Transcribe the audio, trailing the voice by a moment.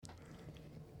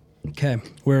Okay,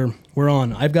 we're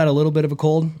on. I've got a little bit of a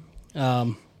cold,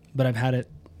 but I've had it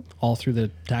all through the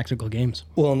tactical games.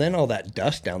 Well, and then all that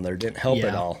dust down there didn't help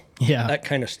at all. Yeah. That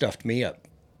kind of stuffed me up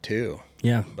too.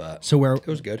 Yeah. But so it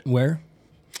was good. Where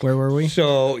were we?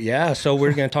 So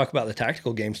we're going to talk about the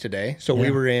tactical games today. So we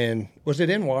were was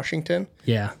it in Washington?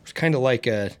 Yeah. It was kind of like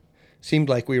seemed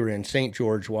like we were in St.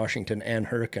 George, Washington, and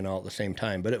Hurricane all at the same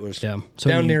time, but it was So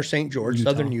down near St. George,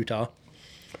 southern Utah.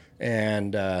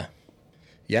 And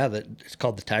it's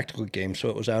called the tactical game. So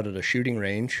it was out at a shooting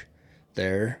range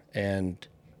there, and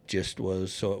it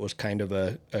was kind of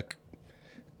a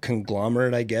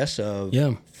conglomerate, I guess, of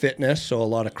fitness. So a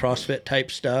lot of CrossFit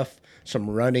type stuff, some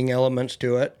running elements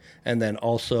to it, and then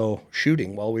also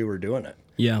shooting while we were doing it.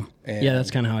 Yeah.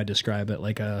 That's kind of how I describe it,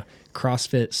 like a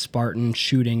CrossFit Spartan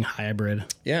shooting hybrid.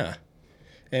 Yeah.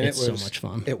 And it's so much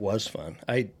fun. It was fun.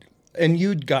 And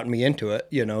you'd gotten me into it,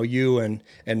 you and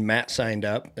Matt signed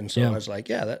up. And so I was like,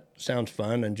 yeah, that sounds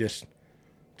fun. And just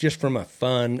from a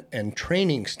fun and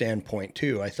training standpoint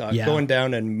too, I thought going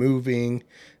down and moving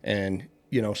and,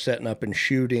 setting up and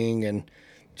shooting and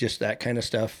just that kind of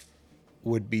stuff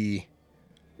would be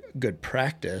good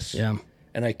practice. Yeah.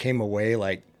 And I came away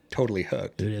like totally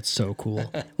hooked. Dude, it's so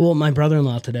cool. Well, my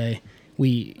brother-in-law today,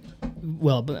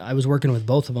 I was working with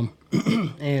both of them,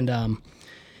 and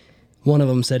one of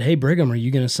them said, "Hey, Brigham, are you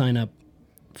going to sign up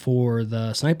for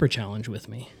the sniper challenge with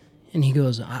me?" And he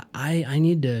goes, I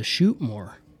need to shoot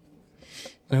more.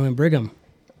 And I went, "Brigham,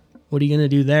 what are you going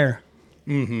to do there?"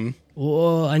 Mm-hmm.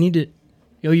 Well, I need to...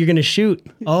 Oh, you're going to shoot?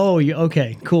 Oh,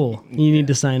 okay, cool. You need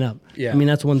to sign up. Yeah. I mean,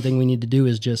 that's one thing we need to do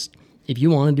is just, if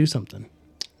you want to do something,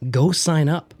 go sign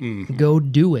up. Mm-hmm. Go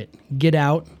do it. Get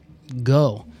out.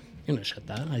 Go. I'm going to shut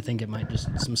that. I think it might just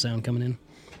some sound coming in.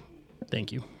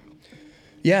 Thank you.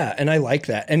 Yeah, and I like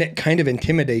that. And it kind of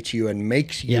intimidates you and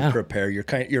makes you prepare.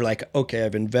 You're like, okay,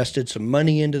 I've invested some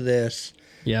money into this.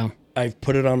 Yeah. I've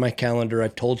put it on my calendar.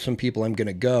 I've told some people I'm going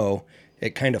to go.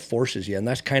 It kind of forces you, and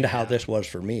that's kind of how this was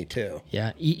for me too.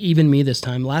 Yeah, even me this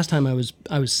time. Last time I was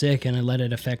sick and I let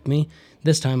it affect me.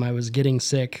 This time I was getting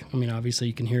sick. I mean, obviously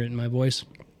you can hear it in my voice.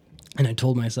 And I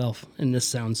told myself, and this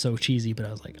sounds so cheesy, but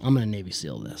I was like, I'm going to Navy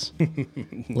SEAL this.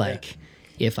 Like,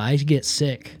 if I get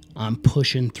sick, I'm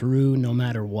pushing through no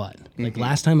matter what. Like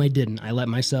last time I didn't. I let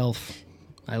myself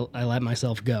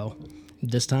go.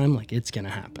 This time, like, it's going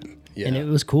to happen. Yeah. And it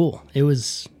was cool. It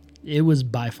was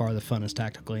by far the funnest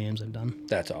tactical games I've done.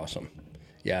 That's awesome.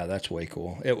 Yeah, that's way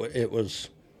cool. It was,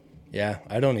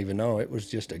 I don't even know. It was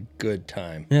just a good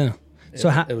time. Yeah.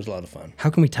 It was a lot of fun. How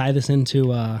can we tie this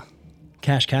into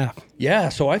Cash Calf? Yeah,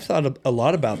 so I've thought a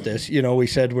lot about this. We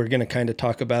said we're going to kind of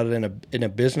talk about it in a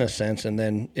business sense, and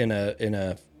then in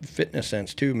a fitness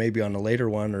sense too, maybe on a later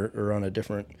one or on a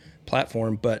different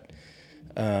platform. But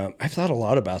I've thought a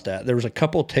lot about that. There was a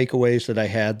couple takeaways that I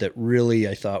had that really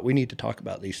I thought we need to talk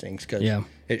about these things because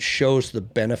it shows the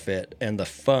benefit and the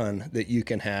fun that you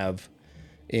can have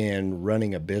in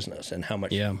running a business and how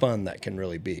much fun that can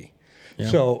really be. Yeah.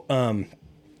 So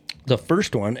the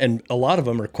first one, and a lot of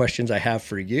them are questions I have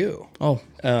for you. Oh,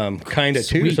 kind of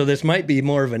too. So this might be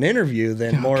more of an interview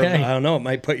than more of, I don't know, it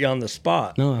might put you on the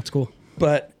spot. No, that's cool.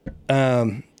 But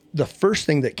the first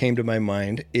thing that came to my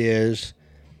mind is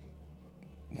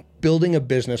building a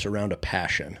business around a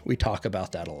passion. We talk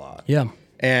about that a lot. Yeah.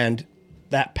 And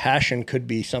that passion could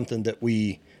be something that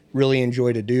we really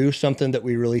enjoy to do, something that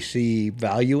we really see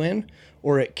value in,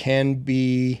 or it can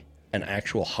be an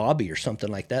actual hobby or something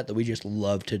like that we just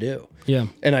love to do. Yeah.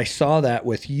 And I saw that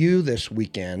with you this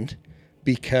weekend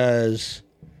because,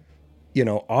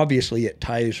 obviously it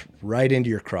ties right into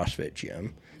your CrossFit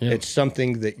gym. Yeah. It's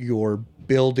something that you're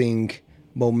building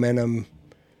momentum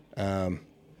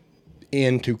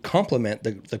in to complement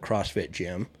the CrossFit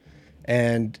gym.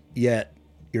 And yet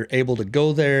you're able to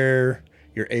go there.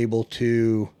 You're able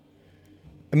to,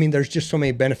 there's just so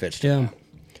many benefits to that.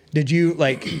 Did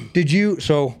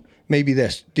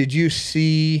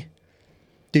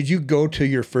you go to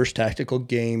your first tactical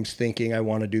games thinking I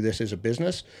want to do this as a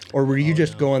business, or were you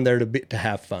just going there to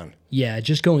have fun? Yeah,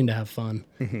 just going to have fun.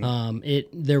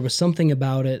 Mm-hmm. There was something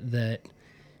about it that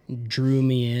drew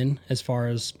me in as far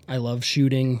as I love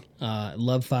shooting,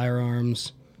 love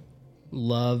firearms,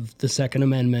 love the Second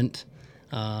Amendment,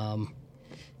 and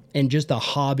just the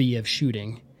hobby of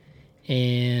shooting,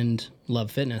 and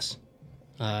love fitness.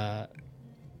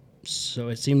 So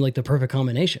it seemed like the perfect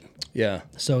combination. Yeah.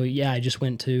 So I just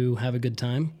went to have a good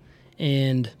time.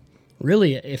 And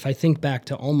really, if I think back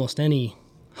to almost any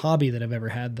hobby that I've ever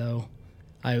had, though,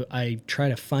 I try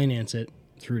to finance it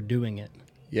through doing it.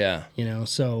 Yeah.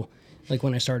 So like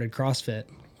when I started CrossFit,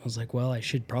 I was like, well, I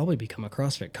should probably become a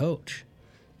CrossFit coach.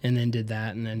 And then did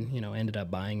that and then, ended up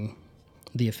buying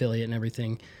the affiliate and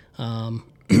everything.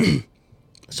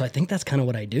 So I think that's kind of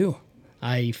what I do.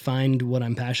 I find what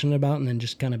I'm passionate about and then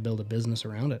just kind of build a business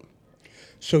around it.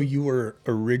 So you were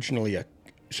originally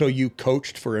so you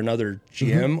coached for another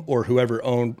gym or whoever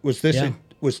owned, was Teton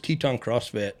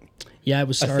CrossFit Yeah, it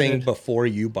was a started. thing before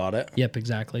you bought it? Yep,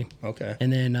 exactly. Okay.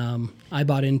 And then I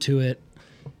bought into it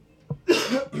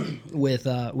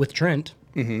with Trent.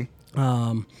 And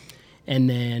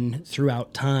then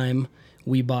throughout time,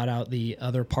 we bought out the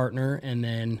other partner, and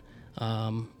then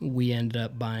we ended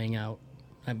up buying out.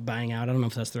 I don't know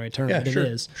if that's the right term, but sure,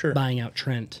 it is. sure. Buying out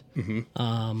Trent.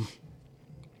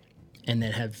 And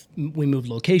then we moved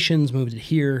locations, moved it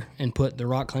here, and put the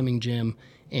rock climbing gym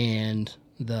and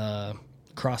the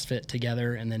CrossFit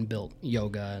together, and then built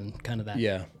yoga and kind of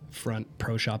that front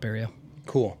pro shop area.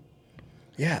 Cool.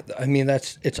 Yeah, I mean,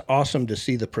 it's awesome to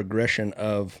see the progression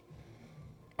of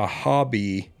a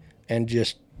hobby and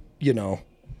just,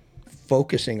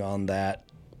 focusing on that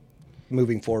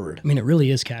moving forward. I mean, it really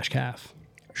is cash calf.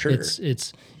 Sure. It's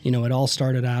it all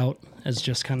started out as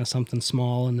just kind of something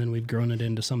small, and then we've grown it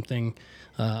into something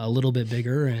a little bit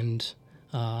bigger. And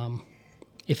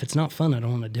if it's not fun, I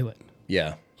don't want to do it.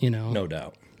 Yeah. No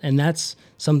doubt. And that's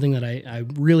something that I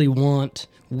really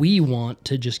we want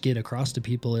to just get across to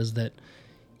people, is that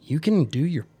you can do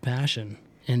your passion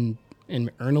and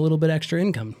earn a little bit extra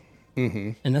income.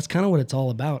 Mm-hmm. And that's kind of what it's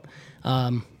all about.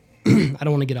 I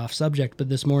don't want to get off subject, but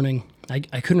this morning I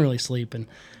couldn't really sleep, and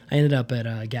I ended up at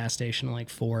a gas station at like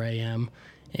 4 a.m.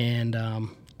 and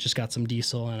just got some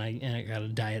diesel, and I got a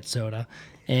diet soda.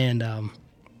 And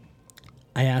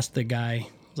I asked the guy, I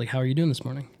was like, "How are you doing this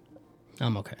morning?"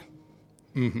 "I'm okay."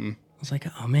 I was like,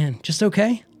 "Oh man, just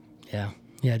okay?" Yeah,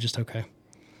 just okay.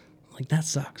 I'm like, that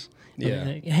sucks. Yeah.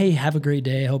 Like, hey, have a great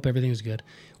day. I hope everything's good.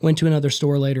 Went to another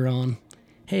store later on.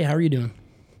 "Hey, how are you doing?"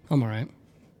 "I'm all right."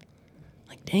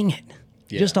 Like, dang it.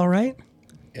 Yeah. Just all right?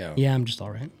 Yeah. Yeah, I'm just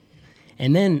all right.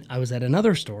 And then I was at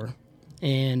another store,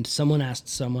 and someone asked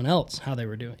someone else how they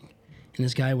were doing. And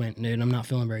this guy went, "Dude, I'm not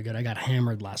feeling very good. I got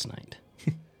hammered last night."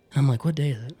 And I'm like, "What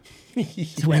day is it?"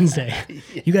 "It's Wednesday."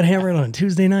 "You got hammered on a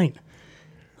Tuesday night."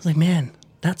 I was like, man,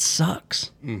 that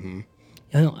sucks. Mm-hmm.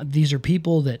 These are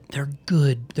people that they're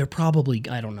good. They're probably,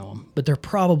 I don't know them, but they're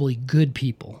probably good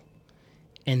people.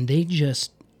 And they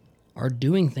just are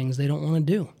doing things they don't want to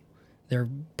do. They're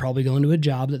probably going to a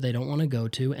job that they don't want to go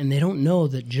to, and they don't know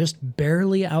that just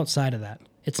barely outside of that,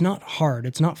 it's not hard,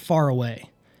 it's not far away,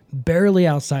 barely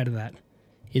outside of that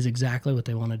is exactly what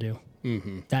they want to do.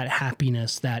 Mm-hmm. That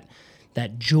happiness, that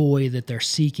joy that they're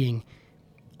seeking,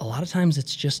 a lot of times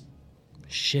it's just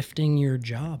shifting your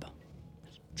job,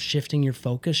 shifting your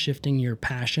focus, shifting your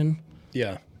passion.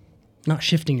 Yeah. Not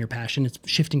shifting your passion, it's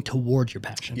shifting towards your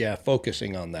passion. Yeah,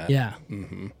 focusing on that. Yeah.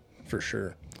 Mm-hmm. For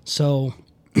sure. So...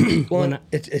 Well,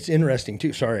 it's interesting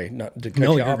too. Sorry, not to cut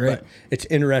you off, but it's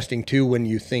interesting too when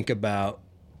you think about.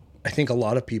 I think a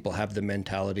lot of people have the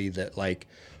mentality that, like,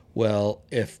 well,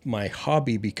 if my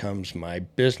hobby becomes my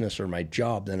business or my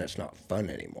job, then it's not fun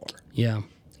anymore. Yeah,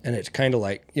 and it's kind of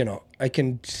like, I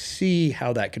can see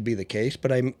how that could be the case,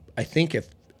 but I think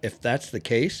if that's the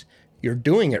case, you're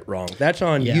doing it wrong. That's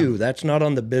on you. That's not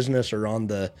on the business or on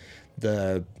the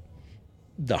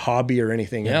hobby or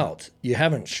anything else. You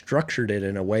haven't structured it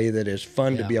in a way that is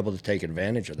fun to be able to take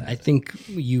advantage of that. I think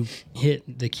you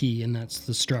hit the key, and that's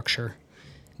the structure.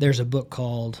 There's a book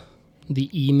called The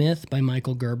E-Myth by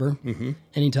Michael Gerber, and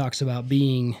he talks about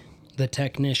being the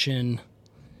technician,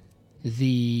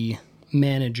 the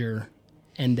manager,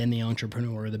 and then the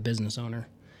entrepreneur or the business owner.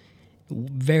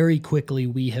 Very quickly,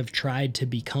 we have tried to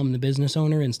become the business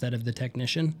owner instead of the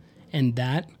technician, and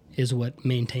that is what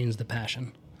maintains the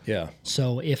passion. Yeah.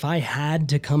 So if I had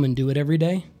to come and do it every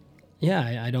day,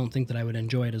 I don't think that I would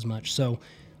enjoy it as much. So,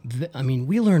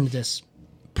 we learned this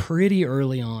pretty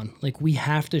early on. Like, we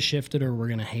have to shift it or we're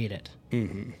going to hate it.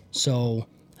 Mm-hmm. So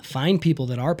find people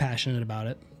that are passionate about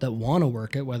it, that want to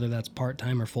work it, whether that's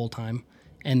part-time or full-time,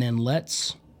 and then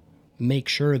let's make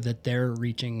sure that they're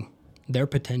reaching their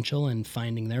potential and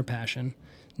finding their passion.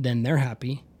 Then they're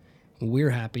happy, we're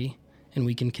happy, and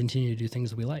we can continue to do things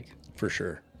that we like. For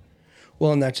sure.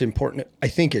 Well, and that's important. I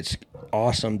think it's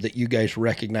awesome that you guys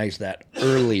recognize that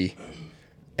early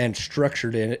and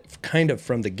structured it kind of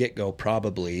from the get-go,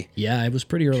 probably. Yeah, it was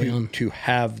pretty early on. To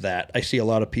have that. I see a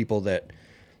lot of people that,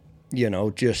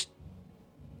 just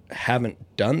haven't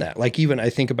done that. Like, even I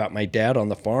think about my dad on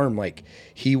the farm, like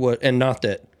he was, and not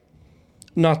that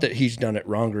he's done it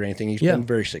wrong or anything. He's been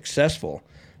very successful.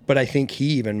 But I think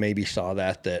he even maybe saw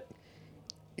that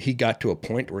he got to a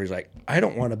point where he's like, I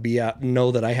don't want to be out,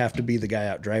 know that I have to be the guy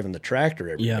out driving the tractor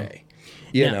every day,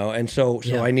 and so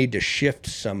I need to shift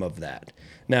some of that.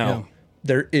 Now,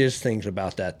 there is things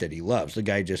about that he loves. The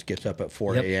guy just gets up at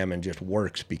 4 Yep. a.m. and just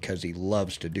works because he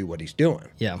loves to do what he's doing.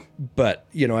 Yeah. But,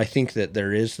 I think that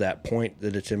there is that point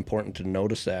that it's important to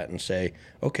notice that and say,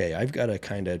 okay, I've got to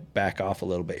kind of back off a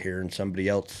little bit here and somebody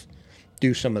else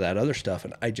do some of that other stuff,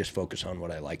 and I just focus on what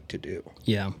I like to do.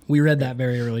 Yeah. We read that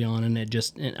very early on, and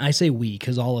and I say we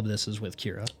because all of this is with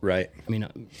Kira. Right. I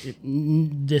mean,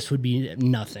 this would be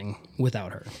nothing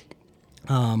without her.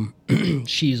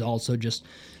 She's also just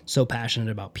so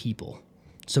passionate about people.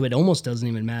 So it almost doesn't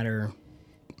even matter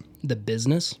the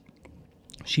business.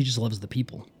 She just loves the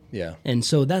people. Yeah. And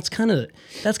so that's kind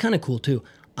of cool too.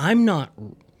 I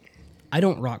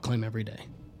don't rock climb every day.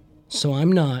 So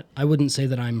I wouldn't say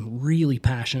that I'm really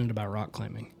passionate about rock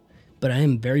climbing, but I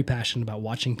am very passionate about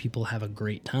watching people have a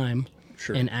great time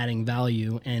Sure. and adding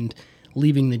value and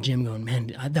leaving the gym going,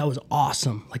 man, that was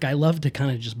awesome. Like I love to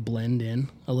kind of just blend in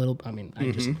a little. I mean,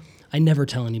 I never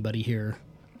tell anybody here,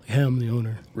 hey, I'm the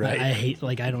owner. Right. I hate,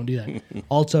 I don't do that.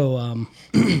 Also,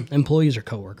 employees are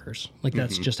coworkers. Like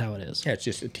that's just how it is. Yeah, it's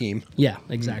just a team. Yeah,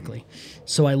 exactly.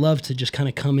 So I love to just kind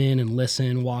of come in and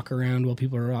listen, walk around while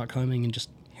people are rock climbing and just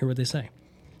hear what they say.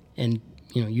 And,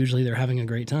 usually they're having a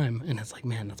great time. And it's like,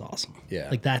 man, that's awesome. Yeah.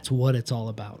 Like that's what it's all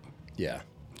about. Yeah.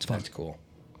 It's fun. That's cool.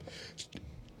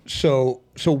 So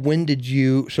when did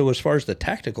you, as far as the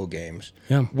tactical games,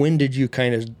 Yeah. when did you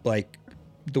kind of like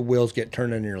the wheels get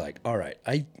turned and you're like, all right,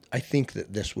 I think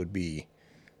that this would be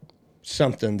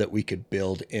something that we could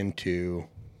build into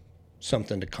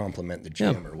something to complement the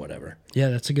gym or whatever? Yeah,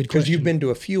 that's a good Because question. you've been to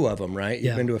a few of them, right? You've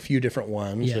Yeah. been to a few different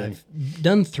ones. Yeah, And, I've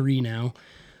done 3 now.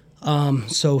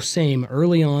 So same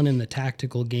early on in the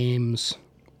tactical games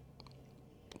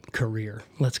career,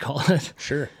 let's call it.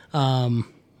 sure.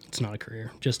 It's not a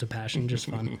career, just a passion, just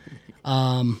fun.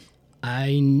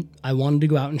 I wanted to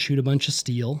go out and shoot a bunch of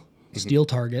steel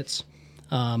targets.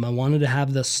 I wanted to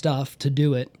have the stuff to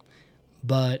do it,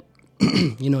 but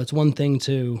it's one thing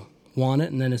to want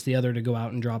it, and then it's the other to go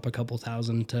out and drop a couple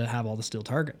thousand to have all the steel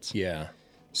targets. Yeah.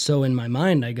 So in my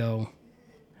mind, I go,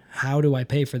 how do I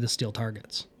pay for the steel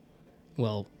targets?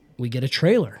 Well, we get a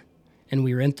trailer, and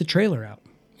we rent the trailer out.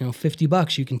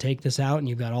 $50, you can take this out, and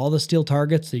you've got all the steel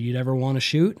targets that you'd ever want to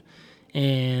shoot,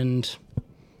 and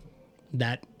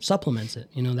that supplements it.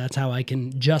 That's how I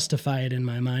can justify it in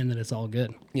my mind that it's all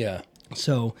good. Yeah.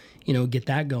 So, get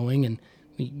that going, and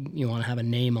you want to have a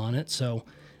name on it. So,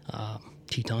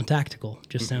 Teton Tactical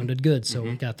just sounded good. So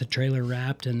we got the trailer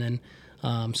wrapped, and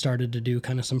then started to do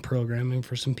kind of some programming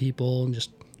for some people, and just,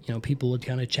 people would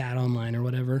kind of chat online or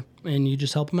whatever, and you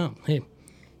just help them out. Hey,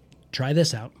 try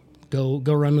this out. Go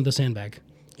run with a sandbag.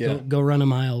 Yeah. Go run a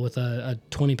mile with a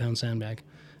 20-pound sandbag.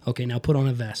 Okay, now put on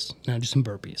a vest. Now do some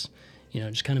burpees.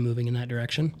 Just kind of moving in that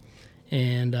direction.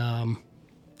 And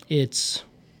it's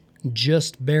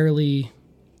just barely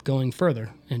going further,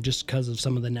 and just because of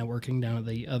some of the networking down at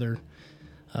the other,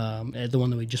 at the one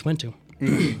that we just went to.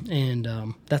 And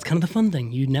that's kind of the fun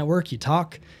thing. You network, you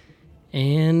talk,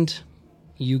 and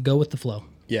you go with the flow.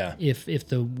 Yeah. If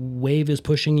the wave is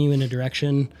pushing you in a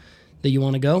direction that you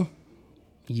want to go,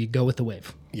 you go with the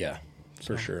wave. Yeah,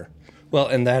 for sure. Well,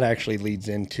 and that actually leads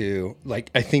into,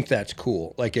 I think that's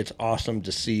cool. It's awesome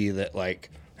to see that,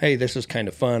 hey, this is kind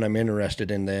of fun. I'm interested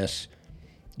in this.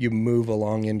 You move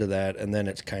along into that, and then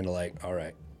it's kind of like, all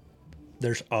right,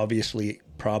 there's obviously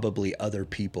probably other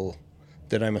people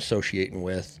that I'm associating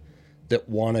with that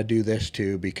want to do this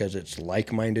too, because it's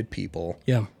like-minded people.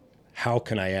 Yeah. How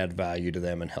can I add value to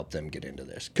them and help them get into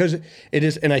this? Because it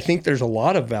is, and I think there's a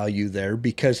lot of value there,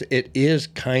 because it is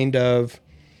kind of,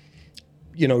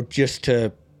 just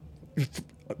to,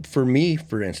 for me,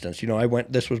 for instance,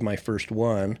 this was my first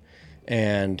one,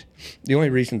 and the only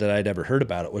reason that I'd ever heard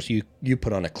about it was you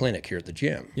put on a clinic here at the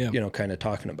gym, kind of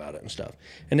talking about it and stuff.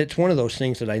 And it's one of those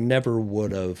things that I never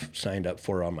would have signed up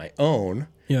for on my own.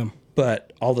 Yeah.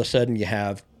 But all of a sudden you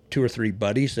have 2 or 3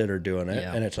 buddies that are doing it,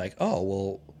 Yeah. and it's like, oh,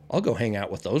 well, I'll go hang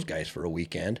out with those guys for a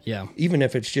weekend. Yeah. Even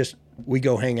if it's just we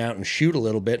go hang out and shoot a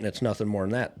little bit and it's nothing more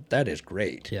than that. That is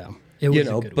great. Yeah. It was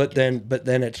a good but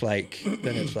then it's like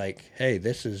hey,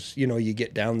 this is, you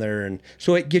get down there, and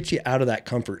so it gets you out of that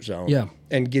comfort zone. Yeah.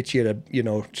 And gets you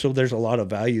to, so there's a lot of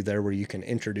value there where you can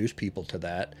introduce people to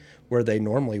that where they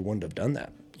normally wouldn't have done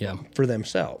that. Yeah. For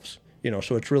themselves.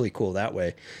 So it's really cool that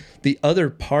way. The other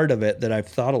part of it that I've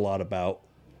thought a lot about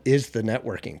is the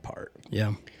networking part.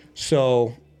 Yeah.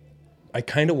 So I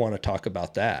kind of want to talk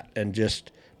about that, and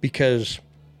just because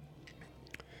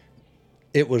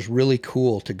it was really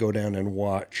cool to go down and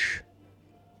watch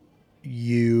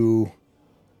your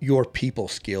people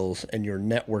skills and your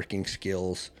networking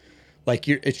skills.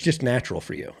 It's just natural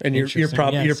for you. And you're Interesting.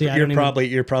 probably Yeah, you're see, I don't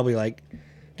probably like,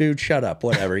 dude, shut up,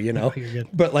 whatever, you know. You're good.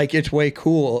 But like, it's way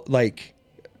cool, like,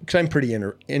 because I'm pretty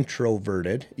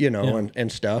introverted, you know, Yeah.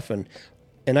 and stuff, and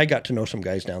I got to know some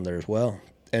guys down there as well,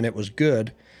 and it was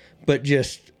good. But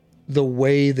just the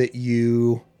way that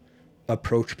you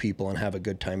approach people and have a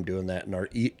good time doing that, and are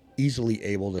easily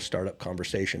able to start up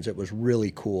conversations, it was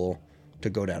really cool to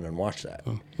go down and watch that.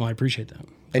 Well, I appreciate that.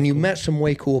 And you met some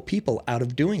way cool people out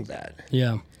of doing that.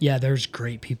 Yeah. Yeah, there's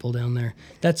great people down there.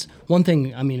 That's one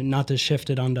thing, I mean, not to shift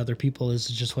it onto other people is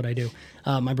just what I do.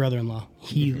 My brother-in-law,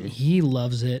 he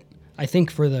loves it. I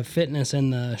think for the fitness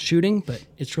and the shooting, but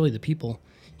it's really the people.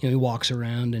 You know, he walks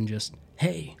around and just,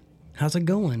 hey, how's it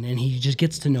going? And he just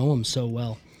gets to know them so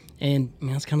well. And I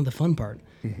mean, that's kind of the fun part.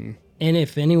 And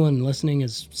if anyone listening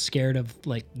is scared of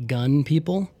like gun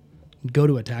people, go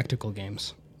to a tactical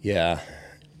games. Yeah.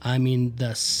 I mean,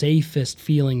 the safest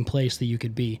feeling place that you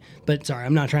could be. But sorry,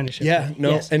 I'm not trying to shift. Yeah, it.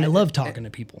 no, Yes, and I love talking to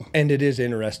people. And it is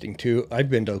interesting too. I've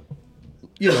been to,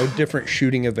 you know, different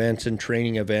shooting events and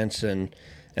training events and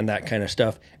that kind of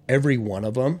stuff. Every one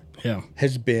of them Yeah.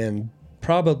 has been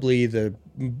probably the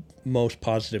most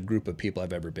positive group of people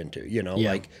I've ever been to. You know, Yeah.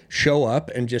 like show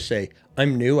up and just say,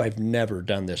 I'm new. I've never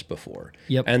done this before.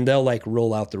 Yep. And they'll like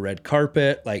roll out the red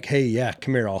carpet. Like, hey, yeah,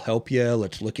 come here. I'll help you.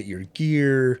 Let's look at your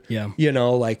gear. Yeah. You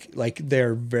know, like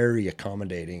they're very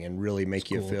accommodating and really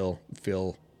make you feel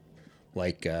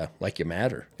like you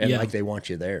matter and Yeah. like they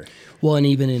want you there. Well, and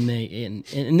even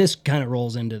in this kind of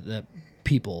rolls into the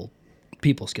people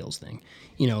skills thing.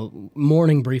 You know,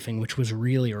 morning briefing, which was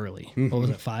really early. What was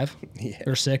it, 5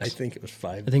 or 6? I think it was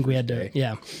 5. I think we had to,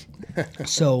 yeah.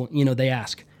 So, you know, they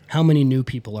ask, how many new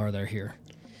people are there here?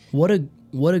 What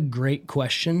a great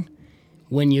question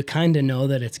when you kind of know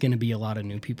that it's going to be a lot of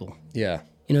new people. Yeah.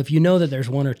 You know, if you know that there's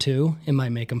 1 or 2, it might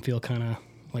make them feel kind of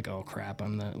like, oh crap,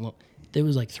 well, there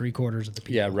was like 3/4 of the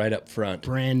people. Yeah, right up front.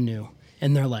 Brand new.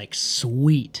 And they're like,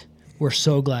 sweet, we're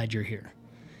so glad you're here.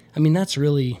 I mean, that's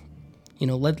really, you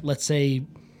know, let's say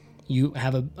you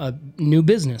have a new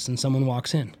business and someone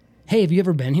walks in. Hey, have you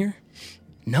ever been here?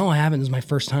 No, I haven't. This is my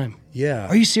first time. Yeah.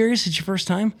 Are you serious? It's your first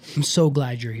time? I'm so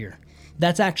glad you're here.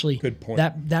 That's actually Good point.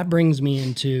 That brings me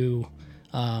into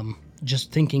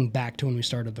just thinking back to when we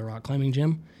started the rock climbing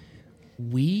gym.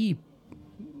 We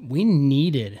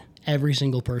needed every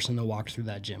single person that walked through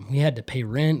that gym. We had to pay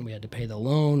rent. We had to pay the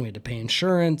loan. We had to pay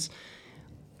insurance.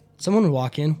 Someone would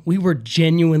walk in. We were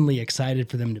genuinely excited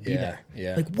for them to be there.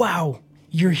 Yeah. Like, wow,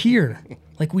 you're here.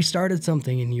 Like we started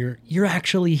something and you're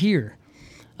actually here.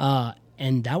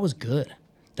 And that was good.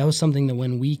 That was something that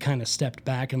when we kind of stepped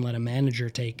back and let a manager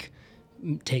take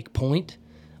point,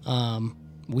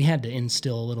 we had to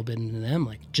instill a little bit into them.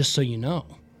 Like, just so you know,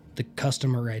 the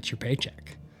customer writes your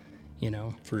paycheck, you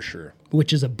know, For sure.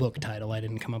 which is a book title. I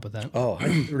didn't come up with that. Oh,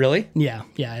 really? Yeah,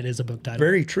 it is a book title.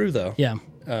 Very true, though. Yeah.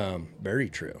 Very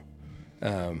true.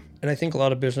 And I think a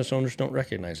lot of business owners don't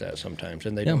recognize that sometimes,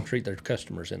 and they don't treat their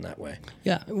customers in that way.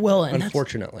 Yeah. Well, and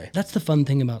Unfortunately. that's the fun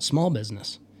thing about small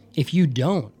business. If you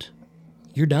don't,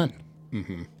 you're done.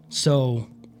 Mm-hmm. So,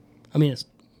 I mean,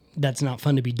 that's not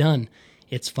fun to be done.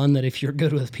 It's fun that if you're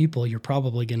good with people, you're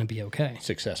probably going to be okay.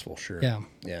 Successful, sure. Yeah.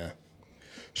 Yeah.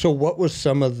 So what was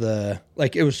some of the,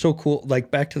 like, it was so cool, like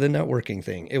back to the networking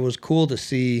thing. It was cool to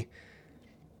see,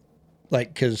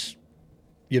 like, because,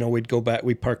 you know, we'd go back,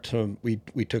 we took some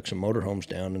motorhomes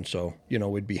down. And so, you know,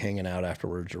 we'd be hanging out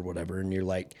afterwards or whatever. And you're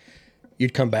like,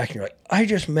 you'd come back and you're like, I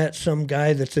just met some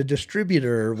guy that's a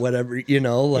distributor or whatever, you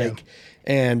know, like,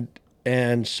 and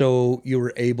so you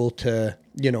were able to,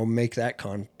 you know, make that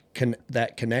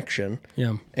that connection.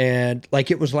 Yeah. And like,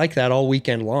 it was like that all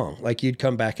weekend long. Like you'd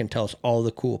come back and tell us all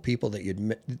the cool people that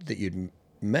you'd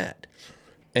met.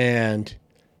 And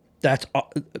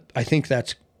I think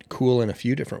that's cool in a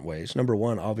few different ways. Number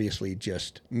one, obviously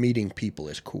just meeting people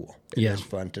is cool. It is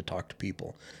fun to talk to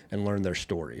people and learn their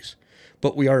stories.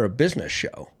 But we are a business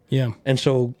show. Yeah. And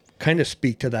so kind of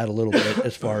speak to that a little bit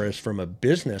as far as from a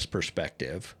business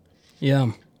perspective.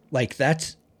 Yeah. Like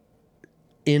that's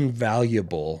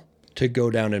invaluable to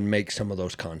go down and make some of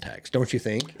those contacts, don't you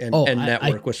think? And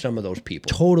network with some of those people.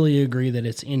 Totally agree that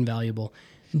it's invaluable.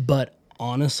 But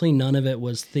honestly, none of it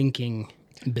was thinking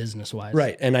business-wise.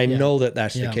 Right. And I know that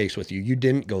that's the case with you. You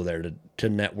didn't go there to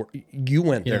network. You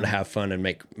went there to have fun and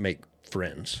make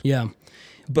friends. Yeah.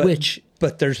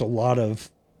 But there's a lot of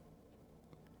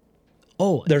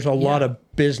lot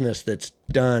of business that's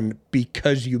done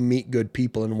because you meet good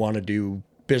people and want to do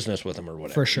business with them or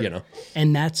whatever. For sure. You know?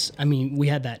 And that's, I mean, we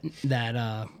had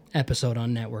that episode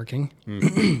on networking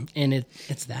and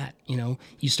it's that, you know,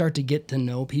 you start to get to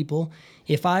know people.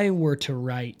 If I were to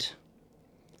write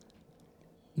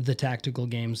the tactical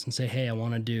games and say, hey, I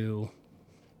want to do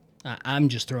I'm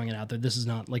just throwing it out there. This is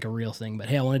not like a real thing, but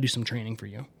hey, I want to do some training for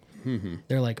you. Mm-hmm.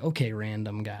 They're like, okay,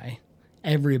 random guy.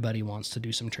 Everybody wants to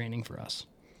do some training for us.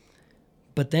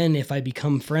 But then if I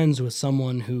become friends with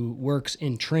someone who works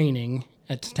in training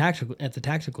at the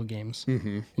tactical games,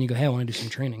 and you go, hey, I want to do some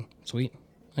training. Sweet.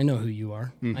 I know who you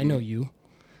are. I know you.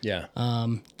 Yeah.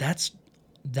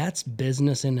 That's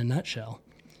business in a nutshell.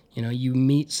 You know, you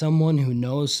meet someone who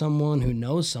knows someone who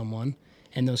knows someone,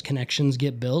 and those connections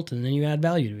get built, and then you add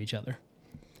value to each other.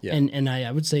 Yeah. And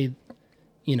I would say,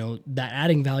 you know, that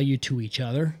adding value to each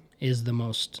other is the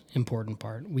most important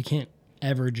part. We can't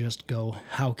ever just go,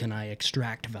 how can I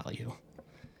extract value?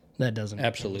 That doesn't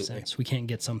make any sense. We can't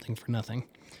get something for nothing.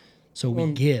 So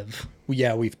we give.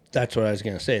 Yeah, that's what I was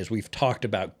going to say, is we've talked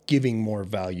about giving more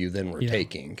value than we're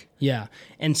taking. Yeah.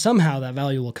 And somehow that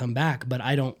value will come back, but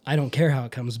I don't care how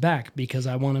it comes back, because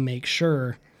I want to make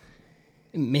sure.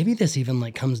 Maybe this even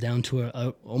like comes down to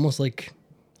a almost like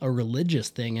a religious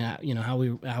thing, you know, how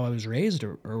I was raised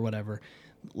or whatever.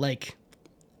 Like,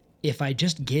 if I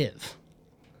just give,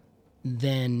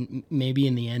 then maybe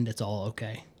in the end it's all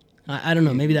okay. I don't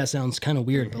know. Maybe that sounds kind of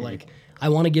weird, but like, I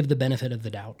want to give the benefit of the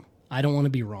doubt. I don't want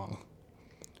to be wrong.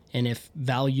 And if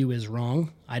value is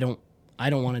wrong, I don't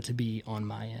want it to be on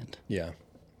my end. Yeah.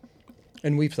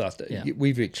 And we've thought that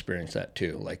we've experienced that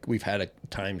too. Like, we've had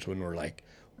times when we're like,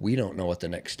 we don't know what the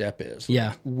next step is.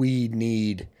 Yeah. We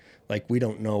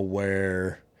don't know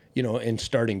where, you know, in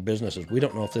starting businesses, we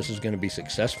don't know if this is going to be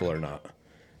successful or not.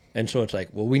 And so it's like,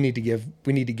 well, we need to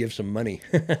give some money.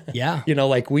 Yeah. You know,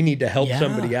 like, we need to help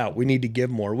somebody out. We need to give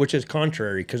more, which is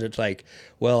contrary, because it's like,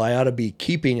 well, I ought to be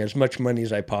keeping as much money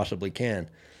as I possibly can.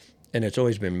 And it's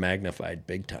always been magnified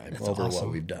big time over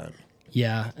what we've done.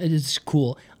 Yeah, it is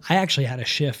cool. I actually had a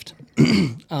shift.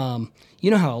 You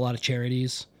know how a lot of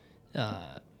charities,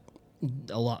 a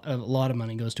lot of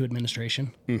money goes to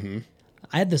administration. Mm-hmm.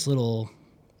 I had this little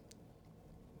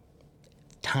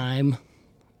time.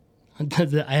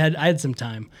 I had some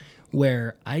time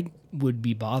where I would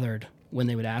be bothered when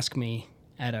they would ask me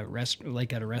at a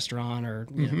restaurant or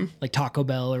you know, like Taco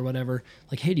Bell or whatever,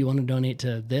 like, hey, do you want to donate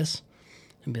to this?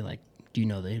 And be like, do you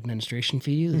know the administration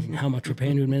fees and how much we're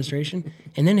paying to administration?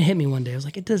 And then it hit me one day. I was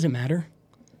like, it doesn't matter.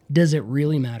 Does it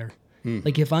really matter?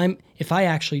 Like, if I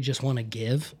actually just want to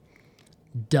give,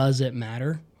 does it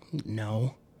matter?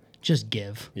 No. Just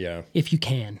give. Yeah. If you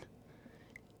can.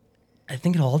 I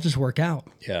think it'll all just work out.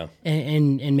 Yeah.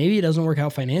 And maybe it doesn't work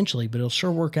out financially, but it'll sure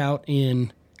work out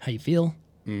in how you feel.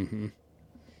 Mm-hmm.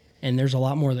 And there's a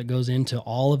lot more that goes into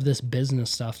all of this business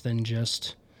stuff than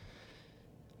just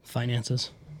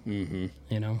finances. Mm-hmm.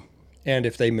 You know? And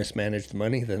if they mismanage the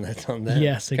money, then that's on them.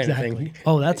 Yes, exactly.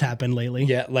 Oh, that's happened lately.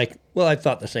 Yeah, like, well, I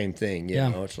thought the same thing. You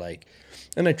know, it's like,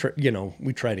 and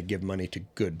we try to give money to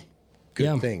good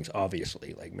things,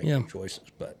 obviously, like making choices.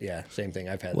 But yeah, same thing.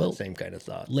 I've had that same kind of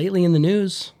thought. Lately in the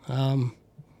news,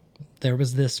 there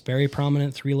was this very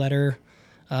prominent 3-letter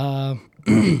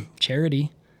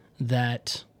charity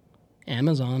that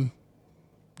Amazon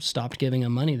stopped giving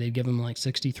them money. They'd give them like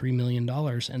 $63 million,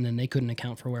 and then they couldn't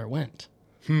account for where it went.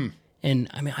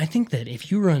 And I mean, I think that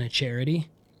if you run a charity,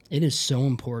 it is so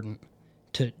important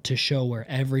to show where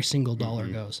every single dollar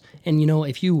goes. And, you know,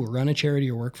 if you run a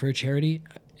charity or work for a charity,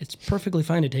 it's perfectly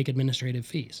fine to take administrative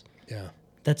fees. Yeah.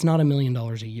 That's not $1 million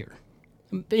a year,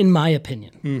 in my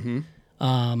opinion.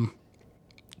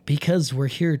 Because we're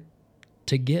here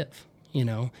to give, you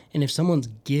know. And if someone's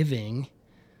giving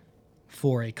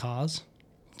for a cause,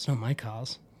 it's not my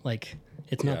cause. Like,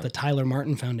 it's not the Tyler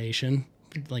Martin Foundation.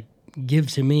 Like, give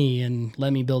to me and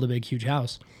let me build a big, huge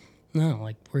house. No,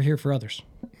 like, we're here for others.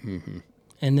 Mm-hmm.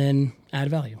 And then add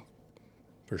value.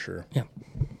 For sure. Yeah.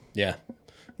 Yeah.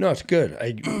 No, it's good.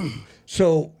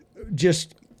 So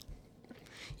just...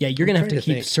 Yeah, you're going to have to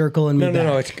keep circling me back.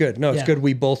 No, it's good. No, it's good.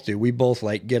 We both do. We both,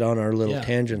 like, get on our little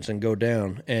tangents and go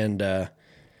down. And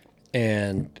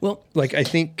well, like, I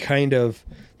think kind of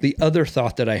the other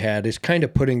thought that I had is kind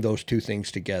of putting those two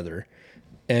things together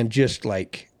and just,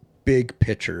 like, big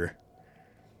picture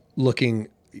looking,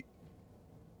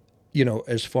 you know,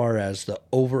 as far as the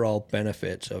overall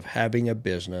benefits of having a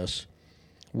business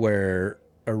where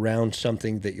around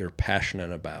something that you're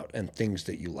passionate about and things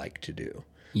that you like to do.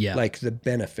 Yeah. Like the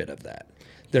benefit of that.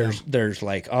 There's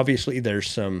like, obviously there's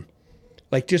some,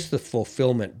 like just the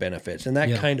fulfillment benefits, and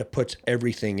that kind of puts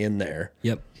everything in there.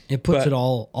 Yep. It puts it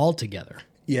all together.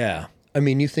 Yeah. I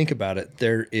mean, you think about it,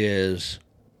 there is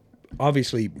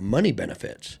obviously money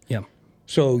benefits. Yeah.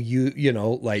 So you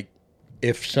know, like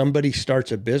if somebody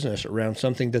starts a business around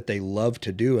something that they love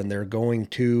to do and they're going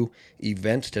to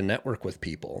events to network with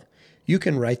people, you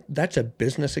can write, that's a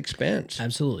business expense.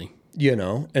 Absolutely. You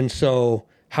know, and so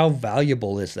how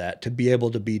valuable is that to be able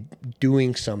to be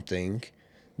doing something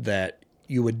that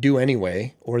you would do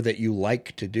anyway, or that you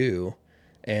like to do,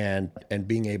 and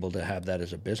being able to have that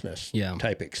as a business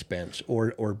type expense,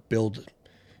 or build,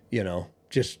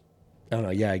 just, I don't know.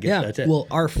 Yeah, I guess that's it. Well,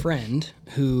 our friend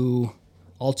who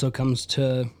also comes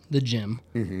to the gym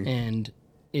and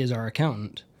is our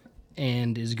accountant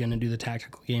and is going to do the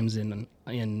tactical games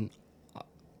in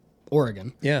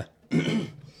Oregon. Yeah.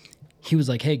 He was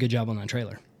like, "Hey, good job on that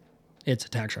trailer. It's a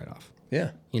tax write-off."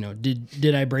 Yeah.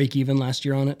 Did I break even last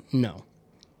year on it? No.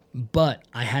 But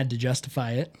I had to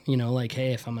justify it, like,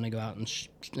 hey, if I'm going to go out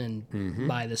and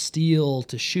buy the steel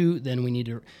to shoot, then we need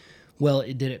to, well,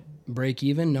 did it break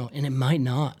even? No. And it might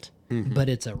not, but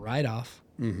it's a write-off.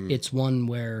 It's one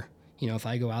where, if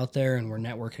I go out there and we're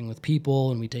networking with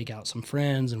people and we take out some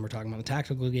friends and we're talking about the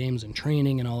tactical games and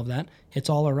training and all of that, it's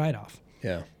all a write-off.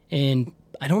 Yeah. And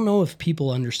I don't know if people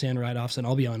understand write-offs, and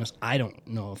I'll be honest, I don't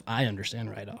know if I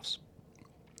understand write-offs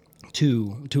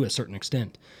to a certain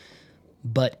extent.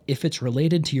 But if it's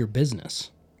related to your business,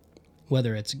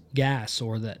 whether it's gas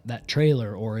or that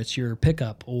trailer, or it's your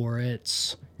pickup, or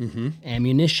it's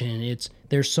ammunition,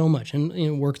 there's so much.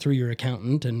 And work through your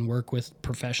accountant and work with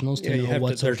professionals to know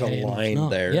what's there's okay a line and what's not.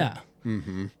 there. Yeah.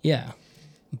 Yeah.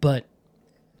 But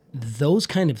those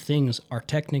kind of things are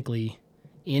technically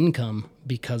income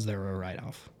because they're a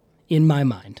write-off, in my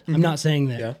mind. I'm not saying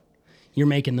that you're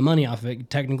making the money off of it.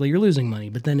 Technically, you're losing money,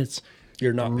 but then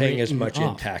you're not paying as much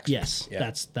in taxes.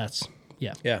 Yes, that's.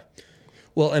 Yeah.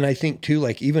 Well, and I think too,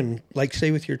 like, even like,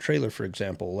 say with your trailer, for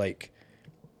example, like,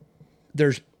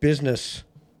 there's business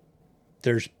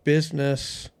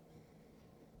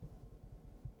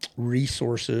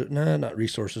resources. No, not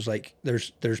resources. Like,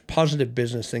 there's positive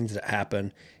business things that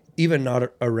happen, even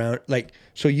not around, like,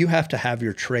 so you have to have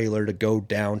your trailer to go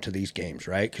down to these games,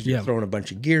 right? Because you're throwing a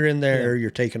bunch of gear in there, you're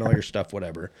taking all your stuff,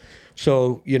 whatever.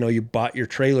 So, you bought your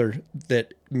trailer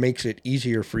that makes it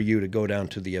easier for you to go down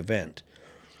to the event.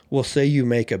 Well, say you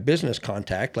make a business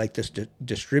contact, like this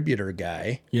distributor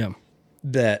guy,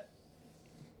 that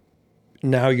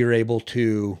now you're able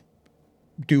to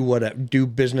do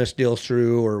business deals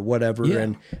through or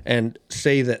whatever, and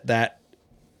say that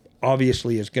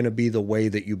obviously is going to be the way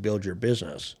that you build your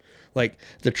business. Like,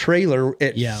 the trailer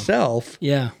itself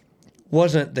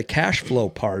wasn't the cash flow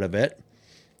part of it,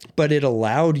 but it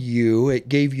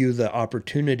gave you the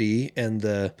opportunity and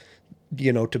to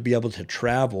be able to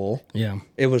travel. Yeah.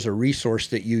 It was a resource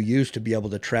that you used to be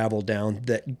able to travel down,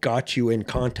 that got you in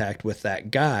contact with that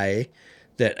guy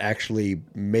that actually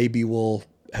maybe will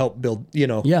help build,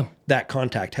 that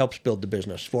contact helps build the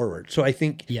business forward. So I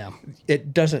think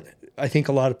it doesn't, I think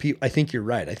a lot of people, I think you're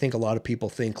right. I think a lot of people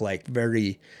think like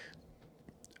very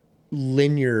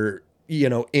linear,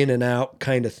 in and out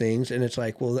kind of things. And it's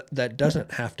like, well, that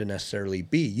doesn't have to necessarily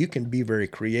be. You can be very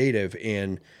creative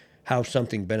in how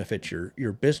something benefits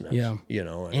your business. Yeah.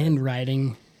 And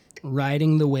riding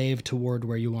the wave toward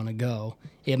where you want to go.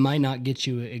 It might not get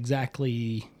you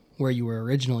exactly where you were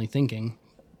originally thinking,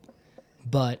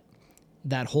 but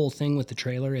that whole thing with the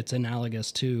trailer, it's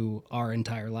analogous to our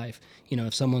entire life.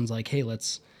 If someone's like, hey,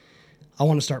 I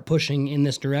want to start pushing in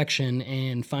this direction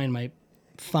and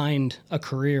find a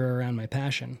career around my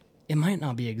passion. It might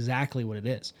not be exactly what it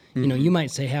is. You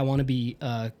might say, hey, I want to be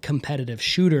a competitive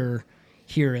shooter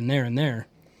here and there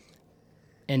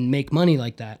and make money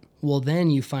like that. Well, then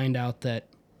you find out that,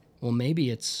 well, maybe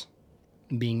it's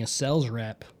being a sales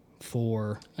rep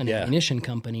for an ammunition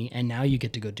company, and now you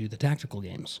get to go do the tactical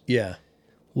games. Yeah.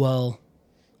 Well,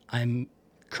 I'm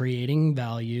creating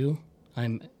value,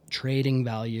 I'm trading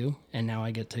value, and now I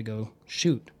get to go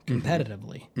shoot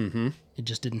competitively. It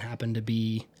just didn't happen to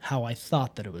be how I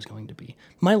thought that it was going to be.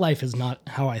 My life is not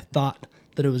how I thought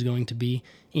that it was going to be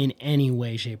in any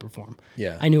way, shape, or form.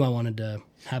 Yeah. I knew I wanted to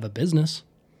have a business,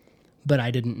 but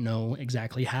I didn't know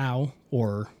exactly how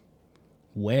or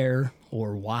where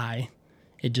or why.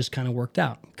 It just kind of worked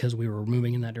out because we were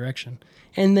moving in that direction.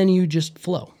 And then you just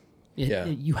flow.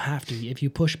 You have to. If you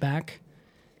push back,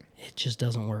 it just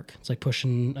doesn't work. It's like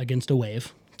pushing against a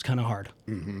wave. It's kind of hard.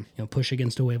 Push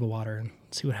against a wave of water and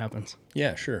see what happens.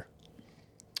 Yeah, sure.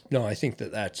 No, I think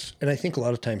that's, and I think a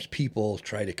lot of times people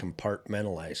try to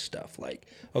compartmentalize stuff like,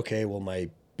 okay, well, my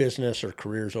business or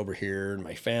career's over here and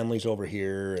my family's over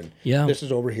here and this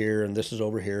is over here and this is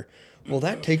over here. Well,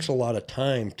 that takes a lot of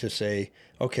time to say,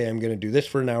 okay, I'm going to do this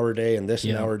for an hour a day and this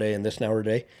an hour a day and this an hour a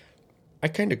day. I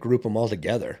kind of group them all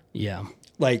together. Yeah.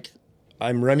 Like,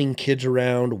 I'm running kids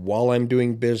around while I'm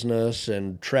doing business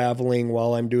and traveling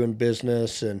while I'm doing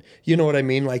business. And you know what I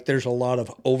mean? Like, there's a lot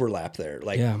of overlap there.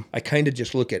 Like, I kind of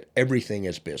just look at everything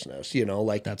as business,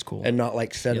 like, that's cool. And not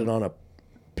like set it on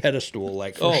pedestal,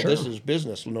 like, For sure. this is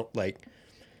business. No, like,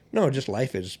 no, just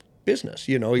life is business.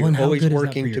 You know, and you're how always good is that for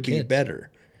working your to be kids? better,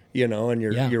 you know, and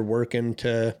Yeah. you're working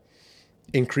to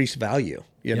increase value.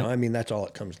 You know, Yep. I mean, that's all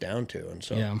it comes down to. And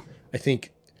so Yeah. I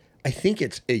think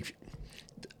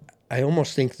I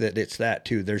almost think that it's that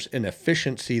too. There's an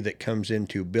efficiency that comes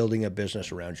into building a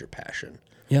business around your passion.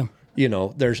 Yeah. You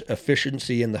know, there's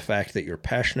efficiency in the fact that you're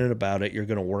passionate about it. You're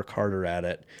going to work harder at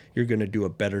it. You're going to do a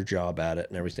better job at it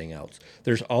and everything else.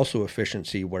 There's also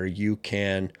efficiency where you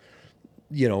can,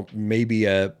 you know, maybe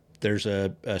there's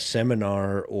a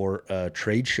seminar or a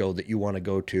trade show that you want to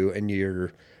go to, and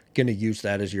you're going to use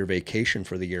that as your vacation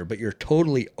for the year, but you're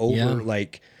totally over, Yeah.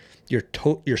 like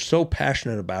you're so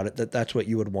passionate about it that that's what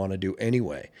you would want to do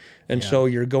anyway. And Yeah. so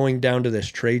you're going down to this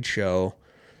trade show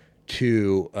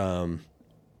to,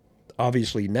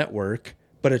 obviously network,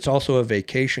 but it's also a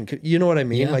vacation. You know what I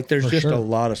mean? Yeah, Like there's for just sure. a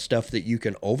lot of stuff that you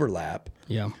can overlap,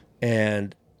 Yeah.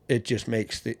 and it just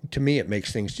makes to me, it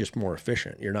makes things just more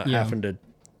efficient. You're not Yeah. having to,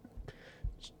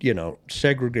 you know,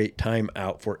 segregate time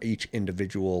out for each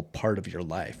individual part of your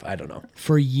life. I don't know.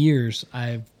 For years,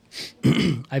 I've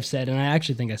said, and I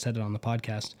actually think I said it on the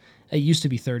podcast. It used to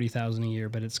be 30,000 a year,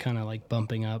 but it's kind of like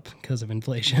bumping up because of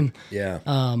inflation. Yeah.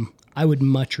 I would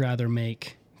much rather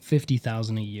make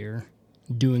 50,000 a year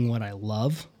doing what I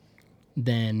love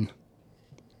than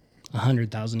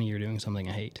 100,000 a year doing something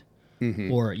I hate.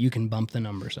 Mm-hmm. Or you can bump the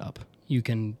numbers up. You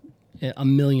can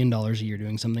 $1 million a year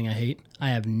doing something I hate. I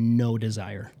have no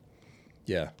desire.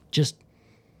 Yeah. Just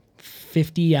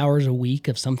 50 hours a week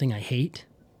of something I hate.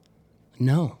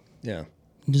 No, Yeah.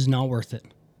 it is not worth it.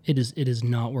 It is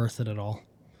not worth it at all.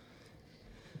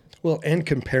 Well, and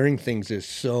comparing things is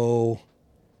so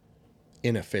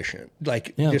inefficient.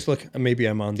 Like, Yeah. just look. Maybe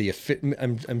I'm on the.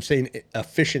 I'm saying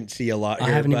efficiency a lot I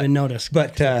here. haven't but, even noticed,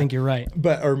 but I think you're right.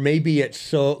 But or maybe it's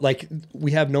so like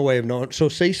we have no way of knowing. So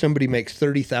say somebody makes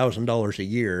 $30,000 a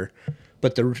year,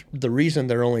 but the reason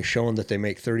they're only showing that they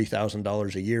make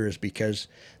 $30,000 a year is because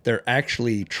they're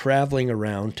actually traveling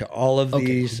around to all of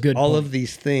these good point. of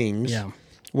these things. Yeah.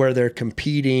 Where they're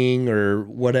competing or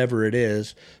whatever it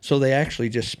is. So they actually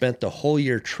just spent the whole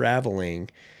year traveling,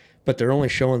 but they're only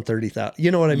showing 30,000.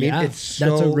 You know what I mean? Yeah, It's so,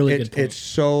 that's a really good point. It's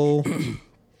so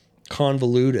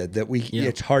convoluted that Yeah.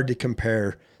 it's hard to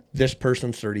compare this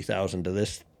person's 30,000 to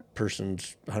this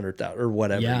person's 100,000 or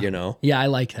whatever, Yeah. you know? Yeah, I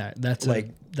like that. That's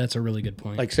Like- that's a really good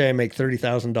point. Like say I make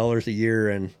 $30,000 a year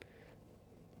and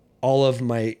all of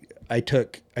I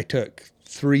took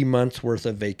 3 months worth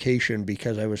of vacation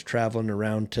because I was traveling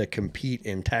around to compete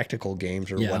in tactical games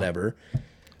or Yeah. whatever.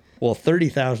 Well,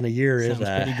 30,000 a year is Sounds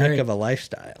a pretty heck great. of a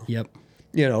lifestyle. Yep.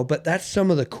 You know, but that's some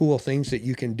of the cool things that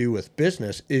you can do with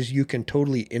business is you can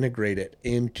totally integrate it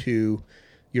into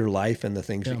your life and the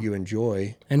things that you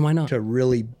enjoy And why not? to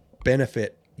really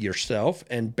benefit yourself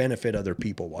and benefit other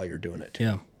people while you're doing it.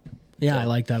 Yeah. Yeah, I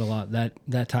like that a lot.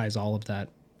 That ties all of that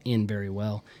in very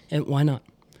well. And why not?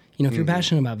 You know, if you're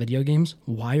passionate about video games,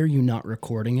 why are you not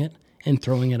recording it and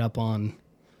throwing it up on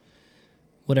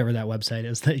whatever that website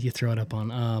is that you throw it up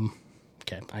on?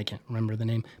 Okay, I can't remember the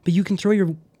name. But you can throw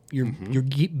your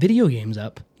video games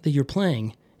up that you're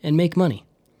playing and make money.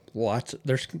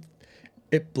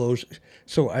 It blows.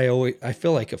 So I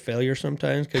feel like a failure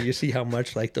sometimes because you see how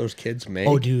much like those kids make.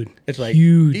 Oh, dude. It's like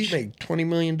huge. he made $20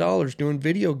 million doing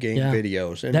video game Yeah.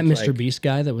 videos. And That it's Mr. like, Beast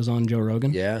guy that was on Joe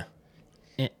Rogan, Yeah.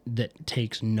 that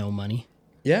takes no money.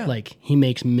 Yeah. Like he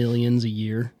makes millions a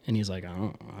year, and he's like, I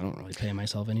don't really pay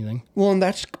myself anything. Well, and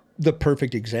that's the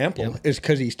perfect example is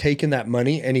because he's taking that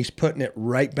money and he's putting it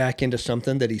right back into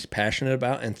something that he's passionate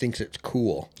about and thinks it's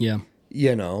cool. Yeah,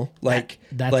 You know, like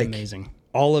that's like amazing.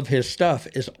 All of his stuff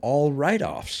is all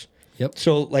write-offs. Yep.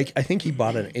 So, like, I think he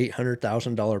bought an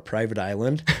 $800,000 private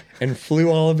island and flew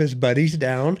all of his buddies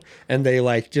down, and they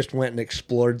like just went and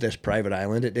explored this private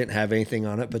island. It didn't have anything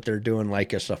on it, but they're doing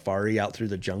like a safari out through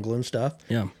the jungle and stuff.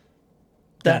 Yeah.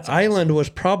 That island was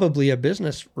probably a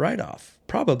business write-off.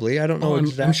 Probably. I don't know I'm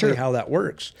exactly sure. how that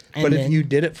works. And But if then- you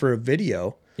did it for a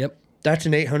video, Yep. that's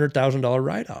an $800,000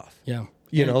 write-off. Yeah.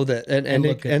 You know that, and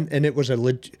look at- and it was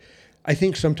I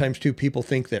think sometimes too people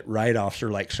think that write-offs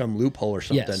are like some loophole or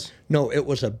something. Yes. No, it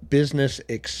was a business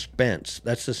expense.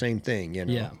 That's the same thing, you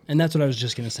know. Yeah. And that's what I was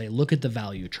just going to say. Look at the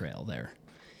value trail there.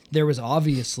 There was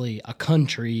obviously a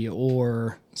country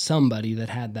or somebody that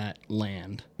had that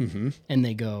land, and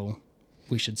they go,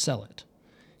 we should sell it.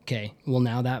 Okay. Well,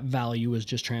 now that value is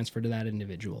just transferred to that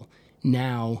individual.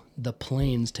 Now the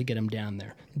planes to get them down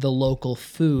there, the local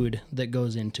food that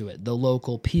goes into it, the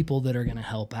local people that are going to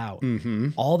help out,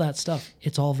 all that stuff,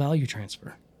 it's all value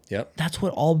transfer. Yep. That's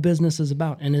what all business is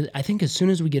about. And I think as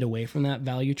soon as we get away from that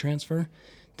value transfer,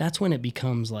 that's when it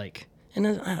becomes like and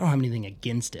I don't have anything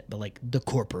against it, but like the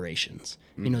corporations,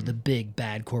 you know, the big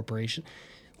bad corporation,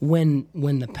 when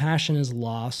the passion is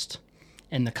lost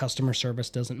and the customer service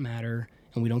doesn't matter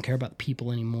and we don't care about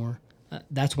people anymore,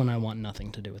 that's when I want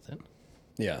nothing to do with it.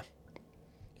 Yeah.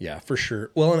 Yeah, for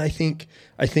sure. Well, and I think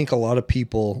a lot of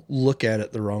people look at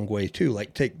it the wrong way too.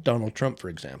 Like take Donald Trump, for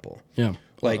example. Yeah.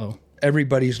 Like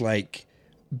everybody's like,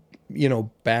 you know,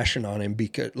 bashing on him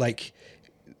because like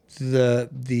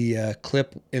the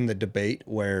clip in the debate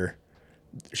where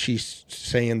she's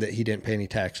saying that he didn't pay any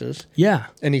taxes. Yeah.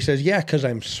 And he says, yeah, because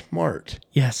I'm smart.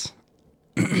 Yes.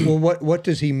 Well, what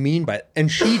does he mean by it?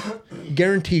 And she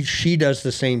guaranteed she does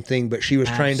the same thing, but she was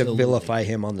trying to vilify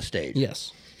him on the stage.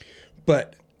 Yes.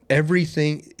 But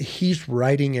everything he's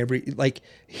writing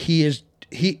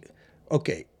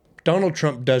okay, Donald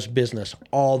Trump does business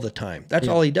all the time. That's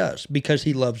all he does because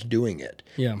he loves doing it.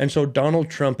 Yeah. And so Donald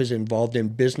Trump is involved in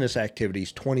business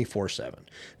activities 24/7.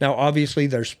 Now, obviously,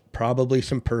 there's probably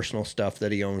some personal stuff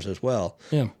that he owns as well.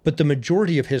 Yeah. But the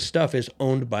majority of his stuff is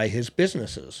owned by his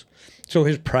businesses. So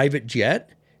his private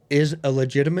jet is a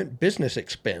legitimate business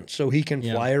expense. So he can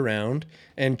fly around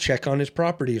and check on his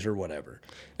properties or whatever.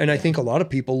 And I think a lot of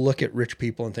people look at rich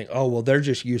people and think, oh, well, they're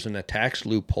just using a tax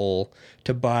loophole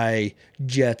to buy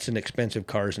jets and expensive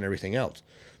cars and everything else.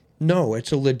 No,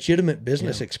 it's a legitimate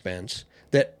business expense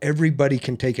that everybody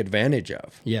can take advantage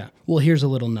of. Yeah. Well, here's a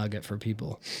little nugget for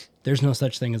people. There's no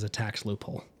such thing as a tax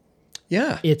loophole.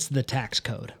 Yeah. It's the tax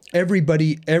code.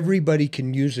 Everybody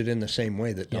can use it in the same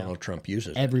way that Donald Trump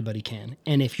uses it. Everybody can.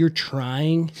 And if you're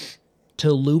trying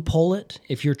to loophole it,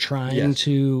 if you're trying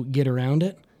to get around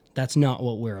it, that's not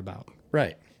what we're about.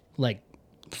 Right. Like,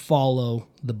 follow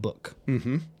the book.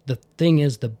 Mm-hmm. The thing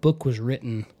is, the book was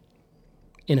written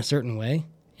in a certain way,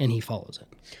 and he follows it.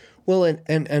 Well,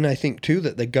 and I think, too,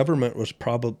 that the government was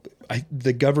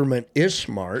the government is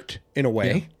smart in a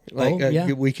way.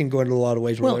 Yeah. We can go into a lot of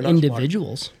ways where they're not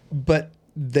individuals. smart. But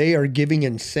they are giving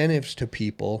incentives to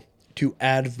people to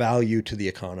add value to the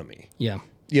economy. Yeah.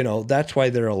 You know, that's why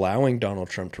they're allowing Donald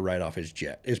Trump to write off his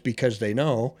jet, is because they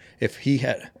know if he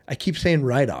had, I keep saying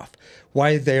write off,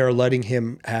 why they are letting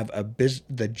him have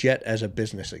the jet as a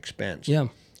business expense. Yeah.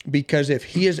 Because if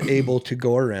he is able to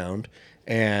go around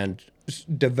and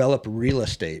develop real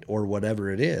estate or whatever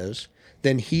it is,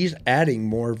 then he's adding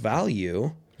more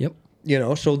value. Yep. You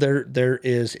know, so there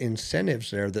is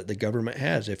incentives there that the government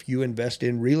has. If you invest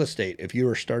in real estate, if you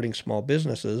are starting small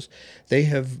businesses, they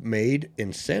have made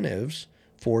incentives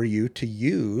for you to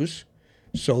use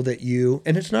so that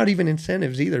and it's not even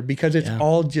incentives either because it's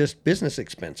all just business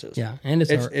expenses. Yeah, and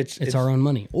it's our own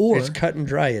money. Or it's cut and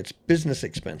dry. It's business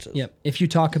expenses. Yep. If you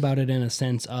talk about it in a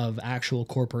sense of actual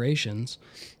corporations,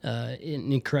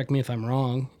 and correct me if I'm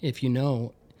wrong, if you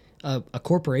know, a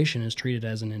corporation is treated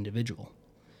as an individual.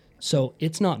 So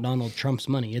it's not Donald Trump's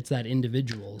money; it's that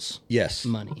individual's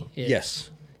money. Yes.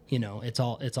 You know, it's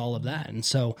all of that, and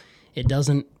so it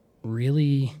doesn't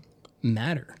really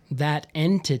matter. That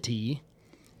entity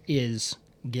is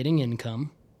getting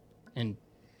income and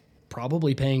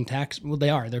probably paying tax. Well,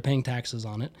 they're paying taxes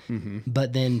on it. Mm-hmm.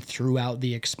 But then throughout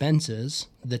the expenses,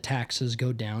 the taxes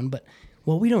go down. But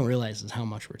what we don't realize is how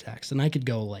much we're taxed. And I could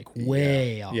go like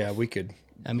way off. Yeah, we could.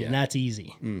 I mean, that's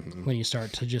easy when you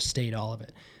start to just state all of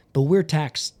it. But we're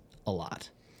taxed a lot.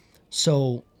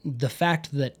 So the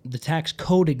fact that the tax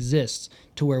code exists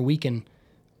to where we can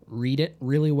read it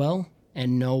really well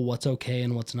and know what's okay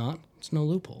and what's not, it's no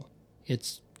loophole.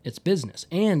 It's business,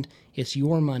 and it's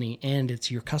your money, and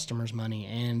it's your customers' money,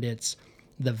 and it's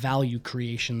the value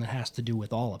creation that has to do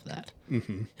with all of that.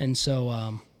 Mm-hmm. And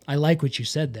so I like what you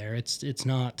said there. It's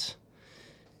not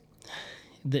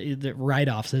the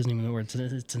write-offs isn't even the word.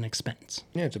 It's an expense.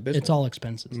 Yeah, it's a business. It's all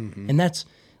expenses, and that's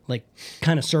like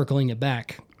kind of circling it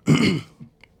back.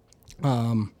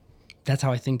 That's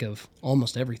how I think of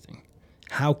almost everything.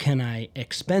 How can I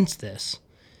expense this?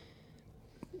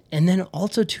 And then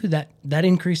also, too, that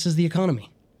increases the economy.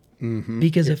 Mm-hmm.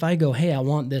 Because if I go, hey, I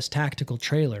want this tactical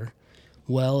trailer,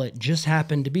 well, it just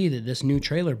happened to be that this new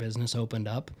trailer business opened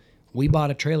up. We bought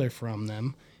a trailer from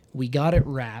them. We got it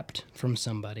wrapped from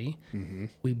somebody. Mm-hmm.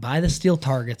 We buy the steel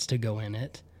targets to go in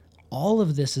it. All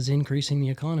of this is increasing the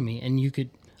economy. And you could,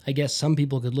 I guess some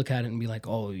people could look at it and be like,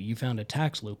 oh, you found a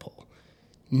tax loophole.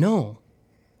 No,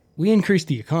 we increased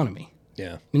the economy.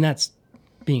 Yeah. I mean, that's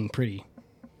being pretty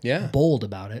bold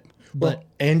about it. But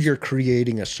and you're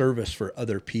creating a service for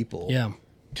other people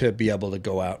to be able to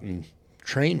go out and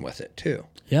train with it too.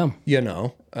 Yeah. You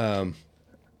know,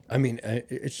 I mean,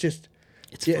 it's just,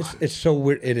 it's so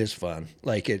weird. It is fun.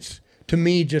 Like to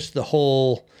me, just the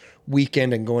whole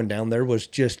weekend and going down there was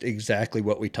just exactly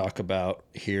what we talk about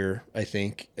here, I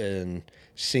think, and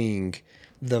seeing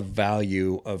the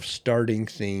value of starting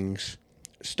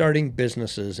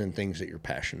businesses and things that you're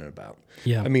passionate about.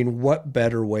 Yeah. I mean, what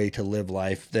better way to live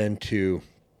life than to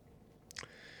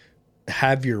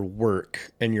have your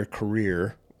work and your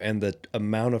career and the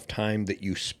amount of time that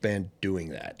you spend doing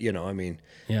that? You know, I mean,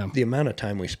 Yeah. the amount of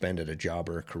time we spend at a job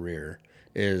or a career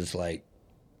is like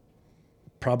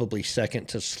probably second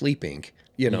to sleeping.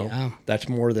 You know, Yeah. that's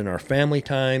more than our family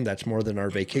time. That's more than our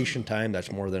vacation time.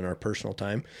 That's more than our personal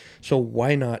time. So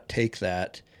why not take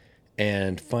that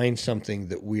and find something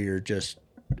that we're just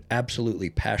absolutely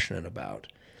passionate about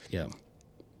Yeah.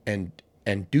 and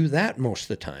do that most of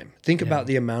the time. Think about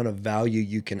the amount of value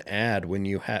you can add when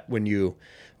you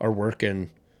are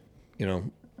working, you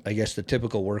know, I guess the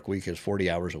typical work week is 40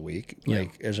 hours a week. Yeah.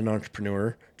 Like as an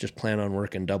entrepreneur, just plan on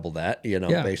working double that, you know,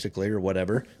 Yeah. basically, or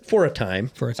whatever for a time.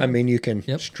 For a time. I mean, you can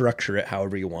Yep. structure it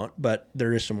however you want, but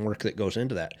there is some work that goes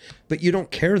into that. But you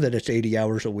don't care that it's 80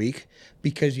 hours a week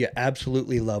because you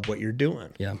absolutely love what you're doing.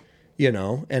 Yeah. You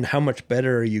know, and how much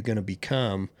better are you going to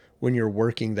become when you're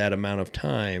working that amount of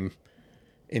time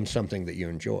in something that you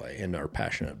enjoy and are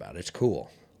passionate about? It's cool.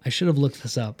 I should have looked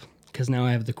this up because now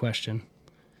I have the question.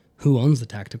 Who owns the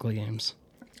Tactical Games?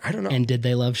 I don't know. And did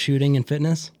they love shooting and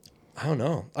fitness? I don't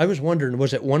know. I was wondering,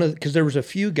 was it one of, because there was a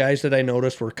few guys that I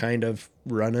noticed were kind of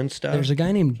running stuff. There's a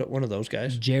guy named Is it one of those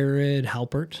guys? Jared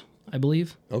Halpert, I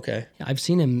believe. Okay. I've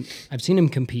seen him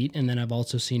compete, and then I've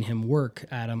also seen him work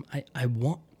at him.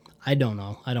 I don't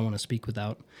know. I don't want to speak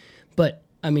without. But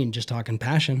I mean, just talking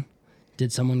passion.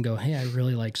 Did someone go, hey, I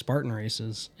really like Spartan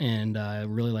races and I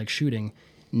really like shooting.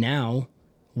 Now,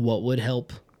 what would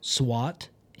help SWAT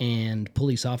and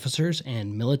police officers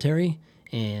and military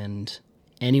and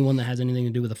anyone that has anything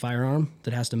to do with a firearm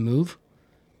that has to move?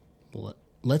 Well,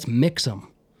 let's mix them.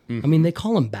 I mean, they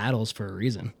call them battles for a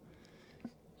reason.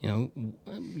 You know,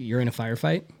 you're in a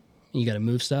firefight. You got to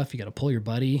move stuff. You got to pull your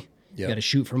buddy. You Yep. got to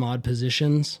shoot from odd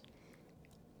positions.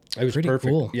 It was Pretty perfect.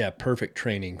 cool. Yeah, perfect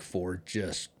training for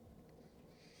just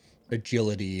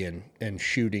agility and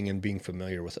shooting and being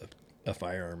familiar with a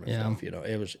firearm and stuff. You know,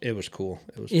 it was cool.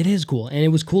 It is cool, and it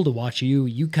was cool to watch you.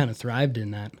 You kind of thrived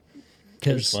in that.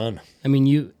 It was fun. I mean,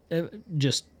 you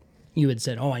had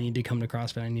said, "Oh, I need to come to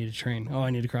CrossFit. I need to train. Oh, I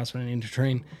need to CrossFit. I need to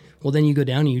train." Well, then you go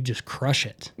down and you just crush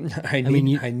it. I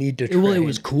need to train. Well, it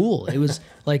was cool. It was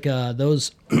like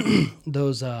those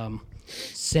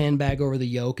sandbag over the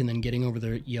yoke and then getting over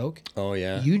the yoke. Oh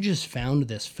yeah. You just found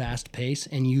this fast pace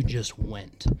and you just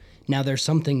went. Now there's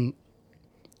something.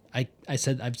 I've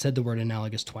said the word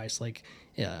analogous twice, like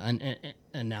an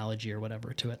analogy or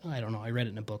whatever to it. I don't know. I read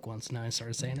it in a book once. Now I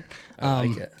started saying it. I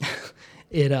like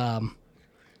it.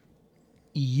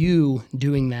 You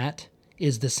doing that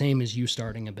is the same as you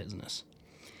starting a business.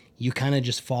 You kind of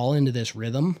just fall into this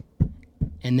rhythm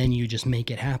and then you just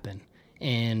make it happen.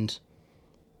 And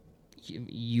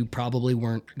you probably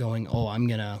weren't going, oh, I'm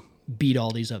going to beat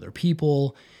all these other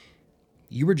people.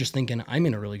 You were just thinking, I'm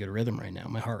in a really good rhythm right now.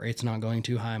 My heart rate's not going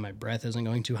too high. My breath isn't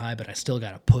going too high, but I still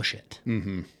got to push it.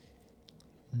 Mm-hmm.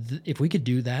 If we could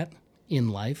do that in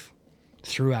life,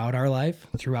 throughout our life,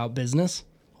 throughout business,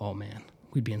 oh man,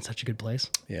 we'd be in such a good place.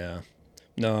 Yeah.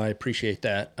 No, I appreciate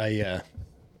that. I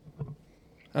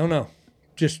don't know.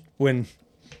 Just when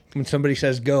somebody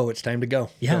says go, it's time to go.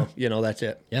 Yeah. So, you know, that's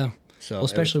it. Yeah. So Well,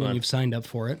 especially it was when fun. you've signed up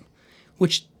for it,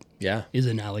 which Yeah. is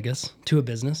analogous to a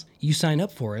business. You sign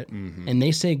up for it and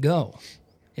they say go.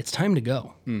 It's time to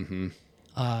go. Mm-hmm.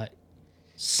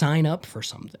 Sign up for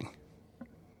something.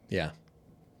 Yeah.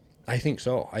 I think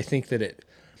so. I think that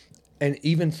and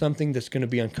even something that's going to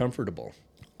be uncomfortable.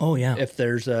 Oh yeah. If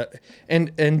there's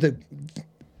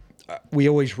we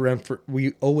always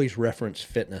reference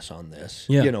fitness on this.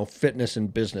 Yeah. You know, fitness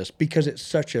and business because it's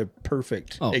such a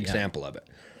perfect Oh, yeah. example of it.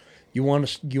 You want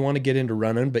to get into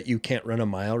running, but you can't run a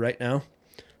mile right now.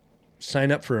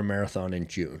 Sign up for a marathon in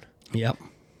June. Yep.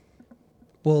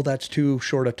 Well, that's too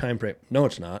short a time frame. No,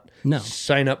 it's not. No.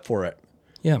 Sign up for it.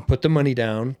 Yeah. Put the money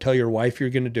down. Tell your wife you're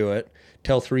going to do it.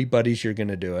 Tell 3 buddies you're going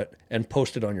to do it, and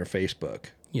post it on your Facebook.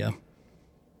 Yeah.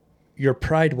 Your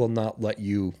pride will not let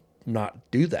you not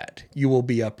do that. You will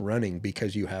be up running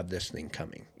because you have this thing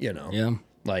coming, you know? Yeah.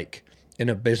 Like in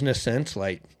a business sense,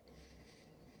 like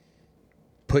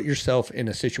put yourself in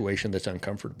a situation that's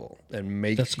uncomfortable and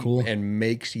That's cool.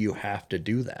 makes you have to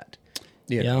do that.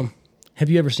 You Yeah. know? Have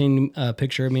you ever seen a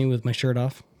picture of me with my shirt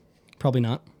off? Probably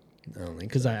not, I don't think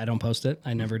because I don't post it.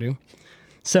 I never do.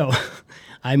 So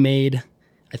I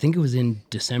think it was in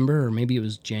December or maybe it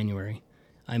was January.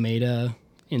 I made a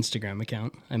Instagram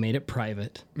account. I made it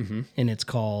private, and it's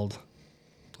called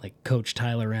like Coach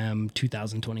Tyler M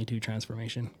 2022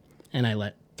 Transformation. And I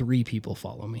let 3 people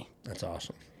follow me. that's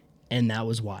awesome. And that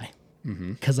was why.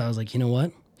 Because I was like, you know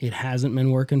what? It hasn't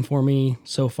been working for me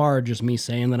so far, just me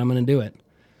saying that I'm going to do it.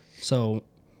 So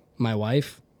my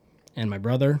wife and my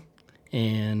brother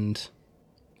and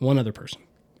one other person,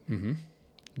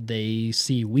 they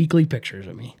see weekly pictures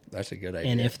of me. That's a good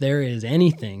idea. And if there is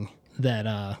anything that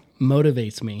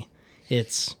motivates me,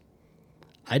 it's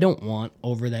I don't want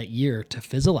over that year to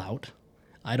fizzle out.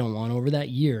 I don't want over that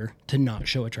year to not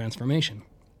show a transformation.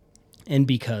 And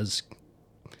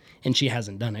she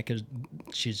hasn't done it because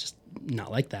she's just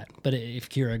not like that. But if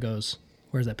Kira goes,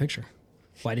 where's that picture?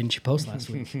 Why didn't you post last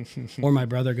week? Or my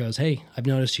brother goes, hey, I've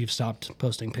noticed you've stopped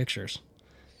posting pictures.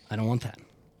 I don't want that.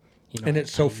 You know, and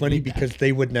it's so funny because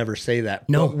they would never say that.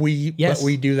 No. But we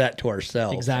do that to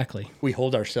ourselves. Exactly. We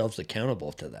hold ourselves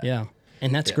accountable to that. Yeah.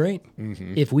 And that's great.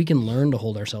 If we can learn to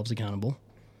hold ourselves accountable,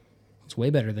 it's way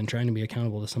better than trying to be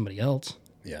accountable to somebody else.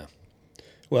 Yeah.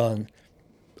 Well, and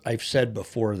I've said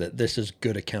before that this is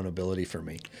good accountability for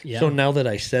me. Yeah. So now that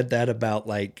I said that about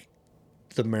like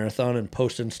the marathon and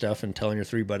posting stuff and telling your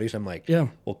 3 buddies, I'm like, Yeah.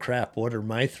 well, crap, what are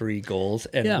my 3 goals?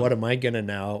 And Yeah. what am I going to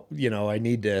now? You know, I'm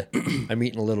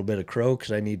eating a little bit of crow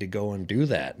because I need to go and do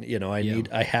that. You know,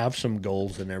 I have some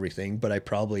goals and everything, but I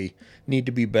probably need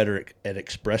to be better at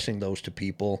expressing those to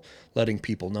people, letting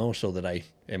people know so that I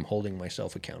am holding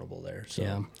myself accountable there. So,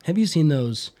 Yeah. Have you seen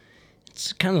those?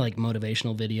 It's kind of like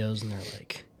motivational videos, and they're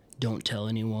like, don't tell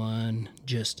anyone,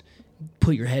 just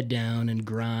put your head down and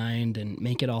grind and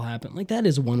make it all happen. Like, that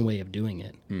is one way of doing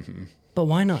it. But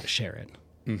why not share it?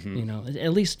 You know,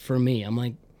 at least for me, I'm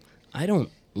like, I don't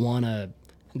want to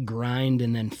grind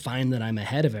and then find that I'm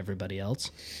ahead of everybody else.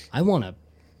 I want to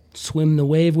swim the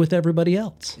wave with everybody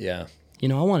else. yeah. You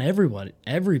know, I want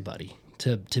everybody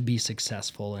to be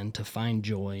successful and to find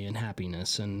joy and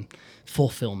happiness and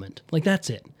fulfillment. Like,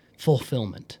 that's it.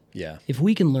 Fulfillment. Yeah. If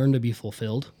we can learn to be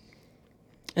fulfilled,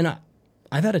 and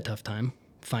I've had a tough time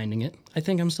finding it. I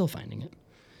think I'm still finding it.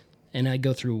 And I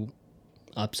go through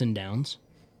ups and downs,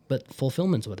 but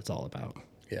fulfillment's what it's all about.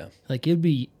 Yeah. Like,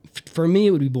 for me,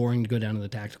 it would be boring to go down to the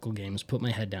tactical games, put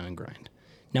my head down and grind.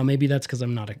 Now, maybe that's because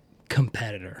I'm not a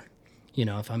competitor, you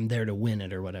know, if I'm there to win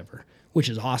it or whatever, which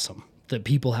is awesome that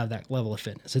people have that level of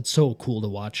fitness. It's so cool to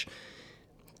watch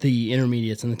the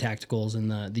intermediates and the tacticals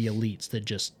and the elites that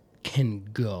just can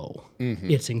go.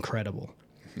 It's incredible.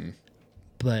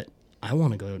 But I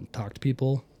want to go talk to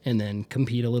people and then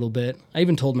compete a little bit. I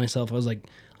even told myself, I was like,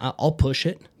 I'll push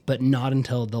it, but not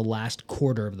until the last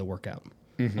quarter of the workout.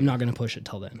 I'm not going to push it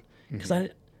till then. Because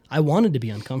I wanted to be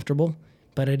uncomfortable,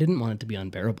 but I didn't want it to be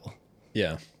unbearable.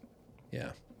 Yeah.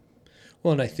 Yeah.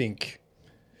 Well, and I think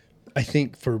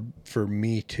for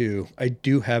me too, I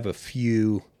do have a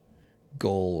few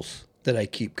goals that I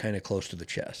keep kind of close to the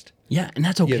chest. Yeah, and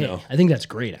that's okay. You know. I think that's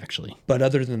great, actually. But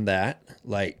other than that,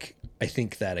 like, I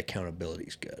think that accountability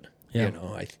is good. Yeah. You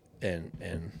know,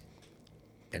 and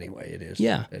anyway, it is.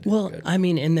 Yeah. It is Well, good. I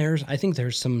mean, and I think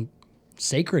there's some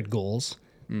sacred goals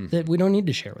that we don't need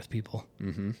to share with people.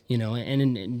 You know,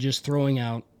 and just throwing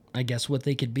out, I guess what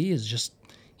they could be is just,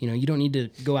 you know, you don't need to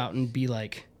go out and be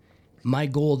like, my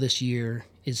goal this year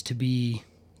is to be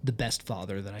the best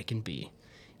father that I can be.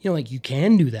 You know, like, you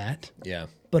can do that. Yeah.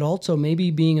 But also,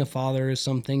 maybe being a father is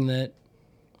something that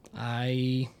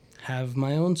I have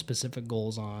my own specific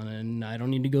goals on, and I don't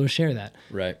need to go share that.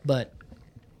 Right. But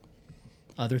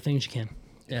other things you can.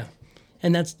 Yeah.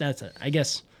 And that's it. I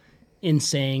guess in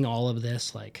saying all of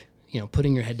this, like, you know,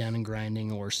 putting your head down and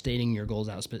grinding or stating your goals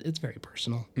out, it's very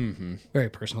personal. Very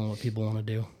personal what people want to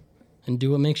do. And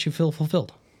do what makes you feel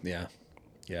fulfilled. Yeah.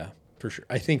 Yeah, for sure.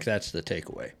 I think that's the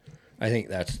takeaway. I think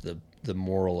that's the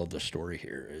moral of the story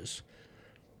here is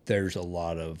there's a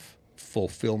lot of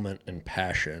fulfillment and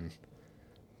passion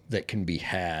that can be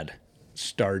had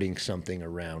starting something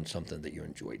around something that you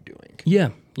enjoy doing. Yeah.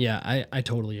 Yeah, I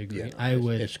totally agree. Yeah, I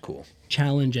would it's cool.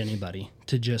 challenge anybody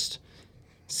to just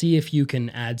see if you can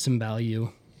add some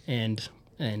value and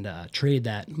trade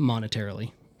that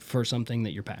monetarily for something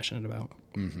that you're passionate about.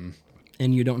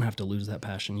 And you don't have to lose that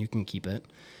passion. You can keep it,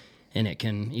 and it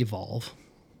can evolve.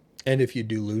 And if you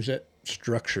do lose it,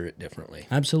 structure it differently.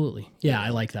 Absolutely. Yeah, I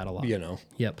like that a lot. You know,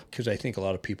 Yep. because I think a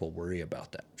lot of people worry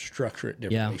about that. Structure it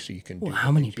differently so you can do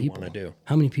how many what you people want to do.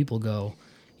 How many people go,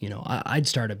 you know, I'd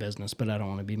start a business, but I don't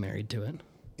want to be married to it.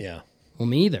 Yeah. Well,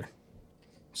 me either.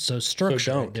 So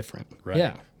structure don't. it different. Right.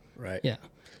 Yeah. Right. Yeah.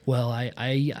 Well,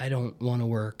 I don't want to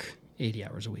work 80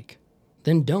 hours a week.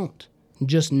 Then don't.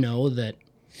 Just know that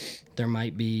there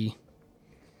might be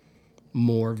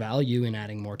more value in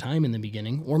adding more time in the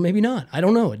beginning, or maybe not. I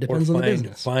don't know. It depends on the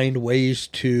business. Find ways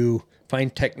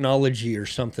find technology or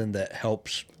something that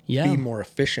helps Yeah. be more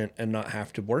efficient and not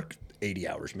have to work 80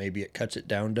 hours. Maybe it cuts it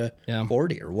down to Yeah.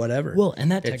 40 or whatever. Well,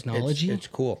 and that It's- technology, it's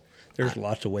cool. There's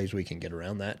lots of ways we can get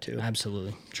around that too.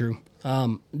 absolutely true.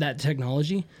 That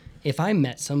technology, if I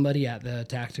met somebody at the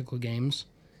tactical games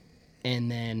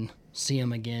and then see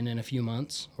them again in a few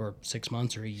months or 6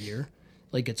 months or a year,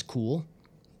 like it's cool.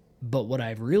 But what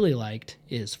I've really liked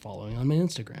is following on my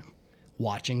Instagram,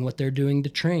 watching what they're doing to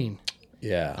train.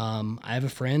 Yeah. I have a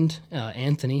friend,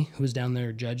 Anthony, who was down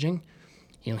there judging.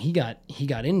 You know, he got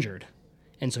injured,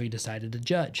 and so he decided to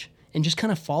judge. And just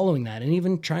kind of following that, and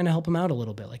even trying to help him out a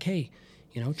little bit, like, hey,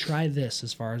 you know, try this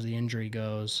as far as the injury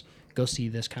goes. Go see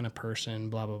this kind of person.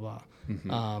 Blah blah blah.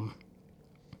 Mm-hmm.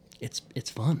 It's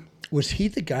fun. Was he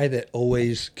the guy that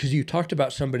always? Because you talked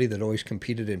about somebody that always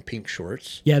competed in pink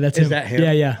shorts. Yeah, that's Is him. that him?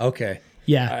 Yeah, yeah. Okay.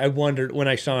 Yeah. I wondered when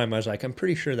I saw him. I was like, I'm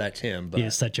pretty sure that's him. But He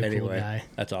is such a cool anyway, guy.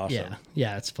 That's awesome. Yeah,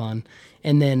 yeah, it's fun.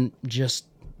 And then just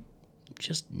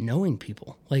knowing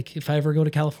people. Like if I ever go to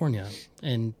California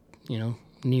and, you know,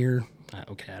 near,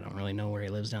 okay, I don't really know where he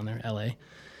lives down there, LA.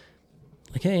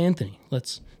 Like, hey, Anthony,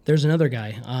 there's another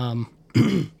guy.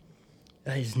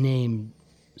 His name's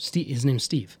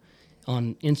Steve.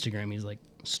 On Instagram, he's like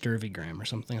Sturvygram or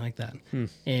something like that.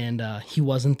 And he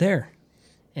wasn't there.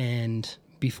 And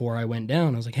before I went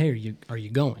down, I was like, hey, are you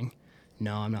going?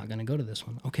 No, I'm not going to go to this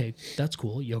one. Okay, that's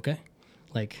cool. You okay?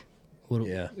 Like,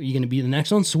 Yeah. are you going to be the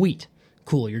next one? Sweet.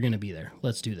 Cool, you're going to be there.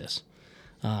 Let's do this.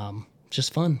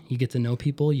 Just fun. You get to know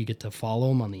people. You get to follow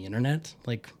them on the internet.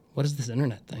 Like, what is this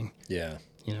internet thing? Yeah.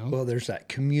 You know? Well, there's that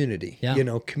community. Yeah. You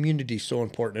know, community's so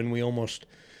important. And we almost,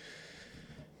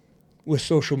 with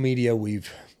social media, we've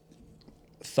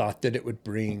thought that it would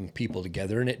bring people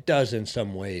together, and it does in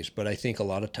some ways. But I think a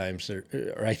lot of times, or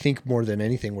I think more than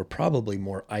anything, we're probably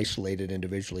more isolated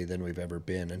individually than we've ever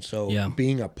been. And so Yeah.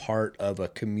 being a part of a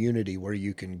community where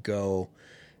you can go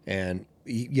and,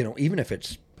 you know, even if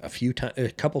it's a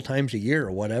couple times a year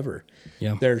or whatever,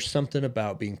 Yeah. there's something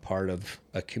about being part of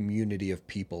a community of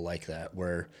people like that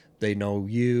where they know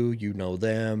you know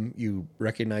them, you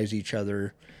recognize each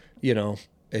other. You know,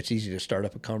 it's easy to start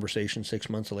up a conversation 6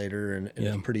 months later, and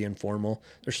Yeah. it's pretty informal.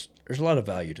 There's a lot of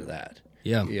value to that.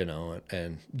 Yeah. You know,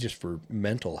 and just for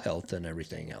mental health and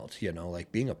everything else, you know,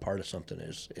 like being a part of something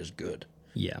is good.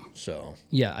 Yeah. So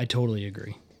Yeah, I totally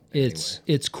agree.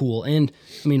 It's cool. And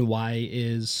I mean, why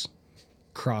is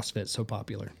CrossFit so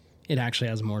popular? It actually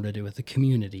has more to do with the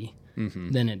community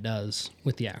than it does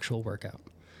with the actual workout.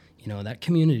 You know, that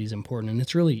community is important, and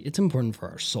it's important for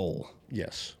our soul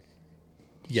yes,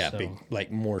 yeah, So-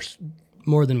 like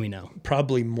more than we know.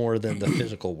 probably more than the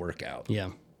physical workout.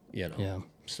 Yeah. You know, Yeah.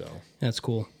 so. That's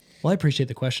cool. Well, I appreciate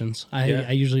the questions. Yeah.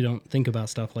 I usually don't think about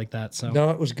stuff like that. So No,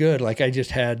 it was good. Like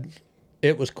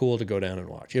it was cool to go down and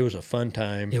watch. It was a fun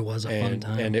time. It was a fun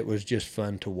time. And it was just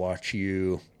fun to watch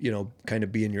you, you know, kind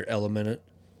of be in your element,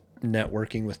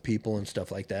 networking with people and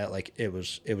stuff like that. Like it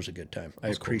was a good time. I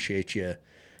appreciate you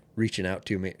reaching out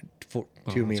to me and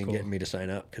cool. getting me to sign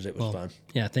up because it was fun.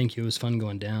 Yeah, thank you. It was fun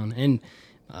going down. And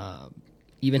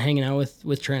even hanging out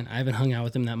with Trent. I haven't hung out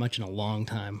with him that much in a long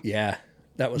time. Yeah,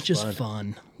 that was Just fun.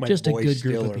 fun. My Just a boys good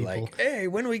group still of are people. like, hey,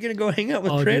 when are we going to go hang out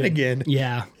with Oh, Trent dude. again?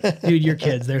 Yeah. Dude, your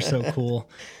kids, they're so cool.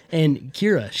 And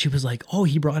Kira, she was like, oh,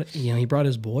 he brought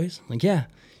his boys. I'm like, yeah.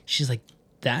 She's like,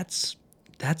 that's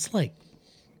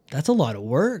a lot of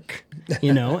work,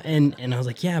 you know? And I was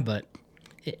like, yeah, but,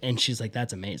 and she's like,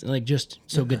 that's amazing. Like, just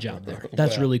so good job there.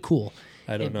 That's Well, really cool.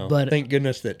 I don't know. But Thank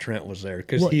goodness that Trent was there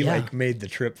because Well, he yeah. like made the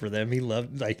trip for them. He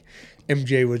loved like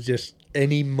MJ was just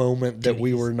any moment that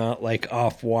we were not like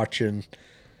off watching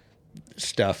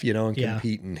stuff, you know, and Yeah.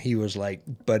 competing. He was like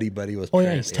buddy with oh Trent.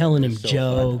 yeah, he's It telling him was so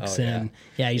fun. jokes Oh, and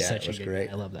he's Yeah, such it a was good great.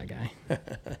 guy. I love that guy.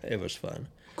 It was fun.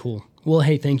 Cool. Well,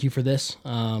 hey, thank you for this.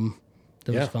 That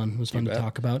Yeah, was fun. It was fun you to bet.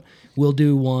 talk about. We'll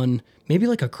do one, maybe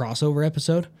like a crossover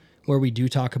episode where we do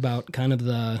talk about kind of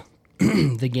the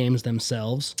the games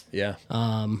themselves Yeah.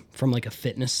 from like a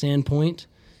fitness standpoint,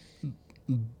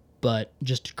 but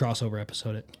just crossover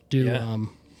episode it. Yeah.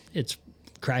 It's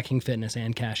Cracking Fitness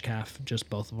and Cash Calf, just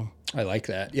both of them. I like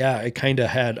that. Yeah, I kind of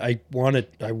had. I want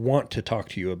to talk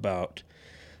to you about,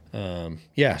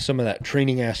 some of that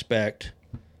training aspect,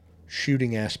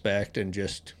 shooting aspect, and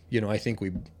just I think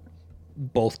we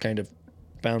both kind of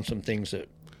found some things that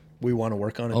we want to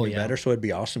work on and do better. So it'd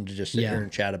be awesome to just sit here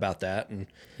and chat about that and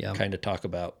kind of talk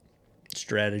about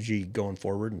strategy going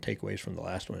forward and takeaways from the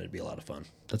last one. It'd be a lot of fun.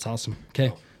 That's awesome.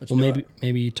 Okay. let's Well, do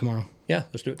maybe tomorrow. Yeah,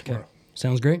 let's do it tomorrow.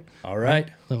 Sounds great. All right.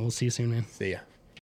 Well, we'll see you soon, man. See ya.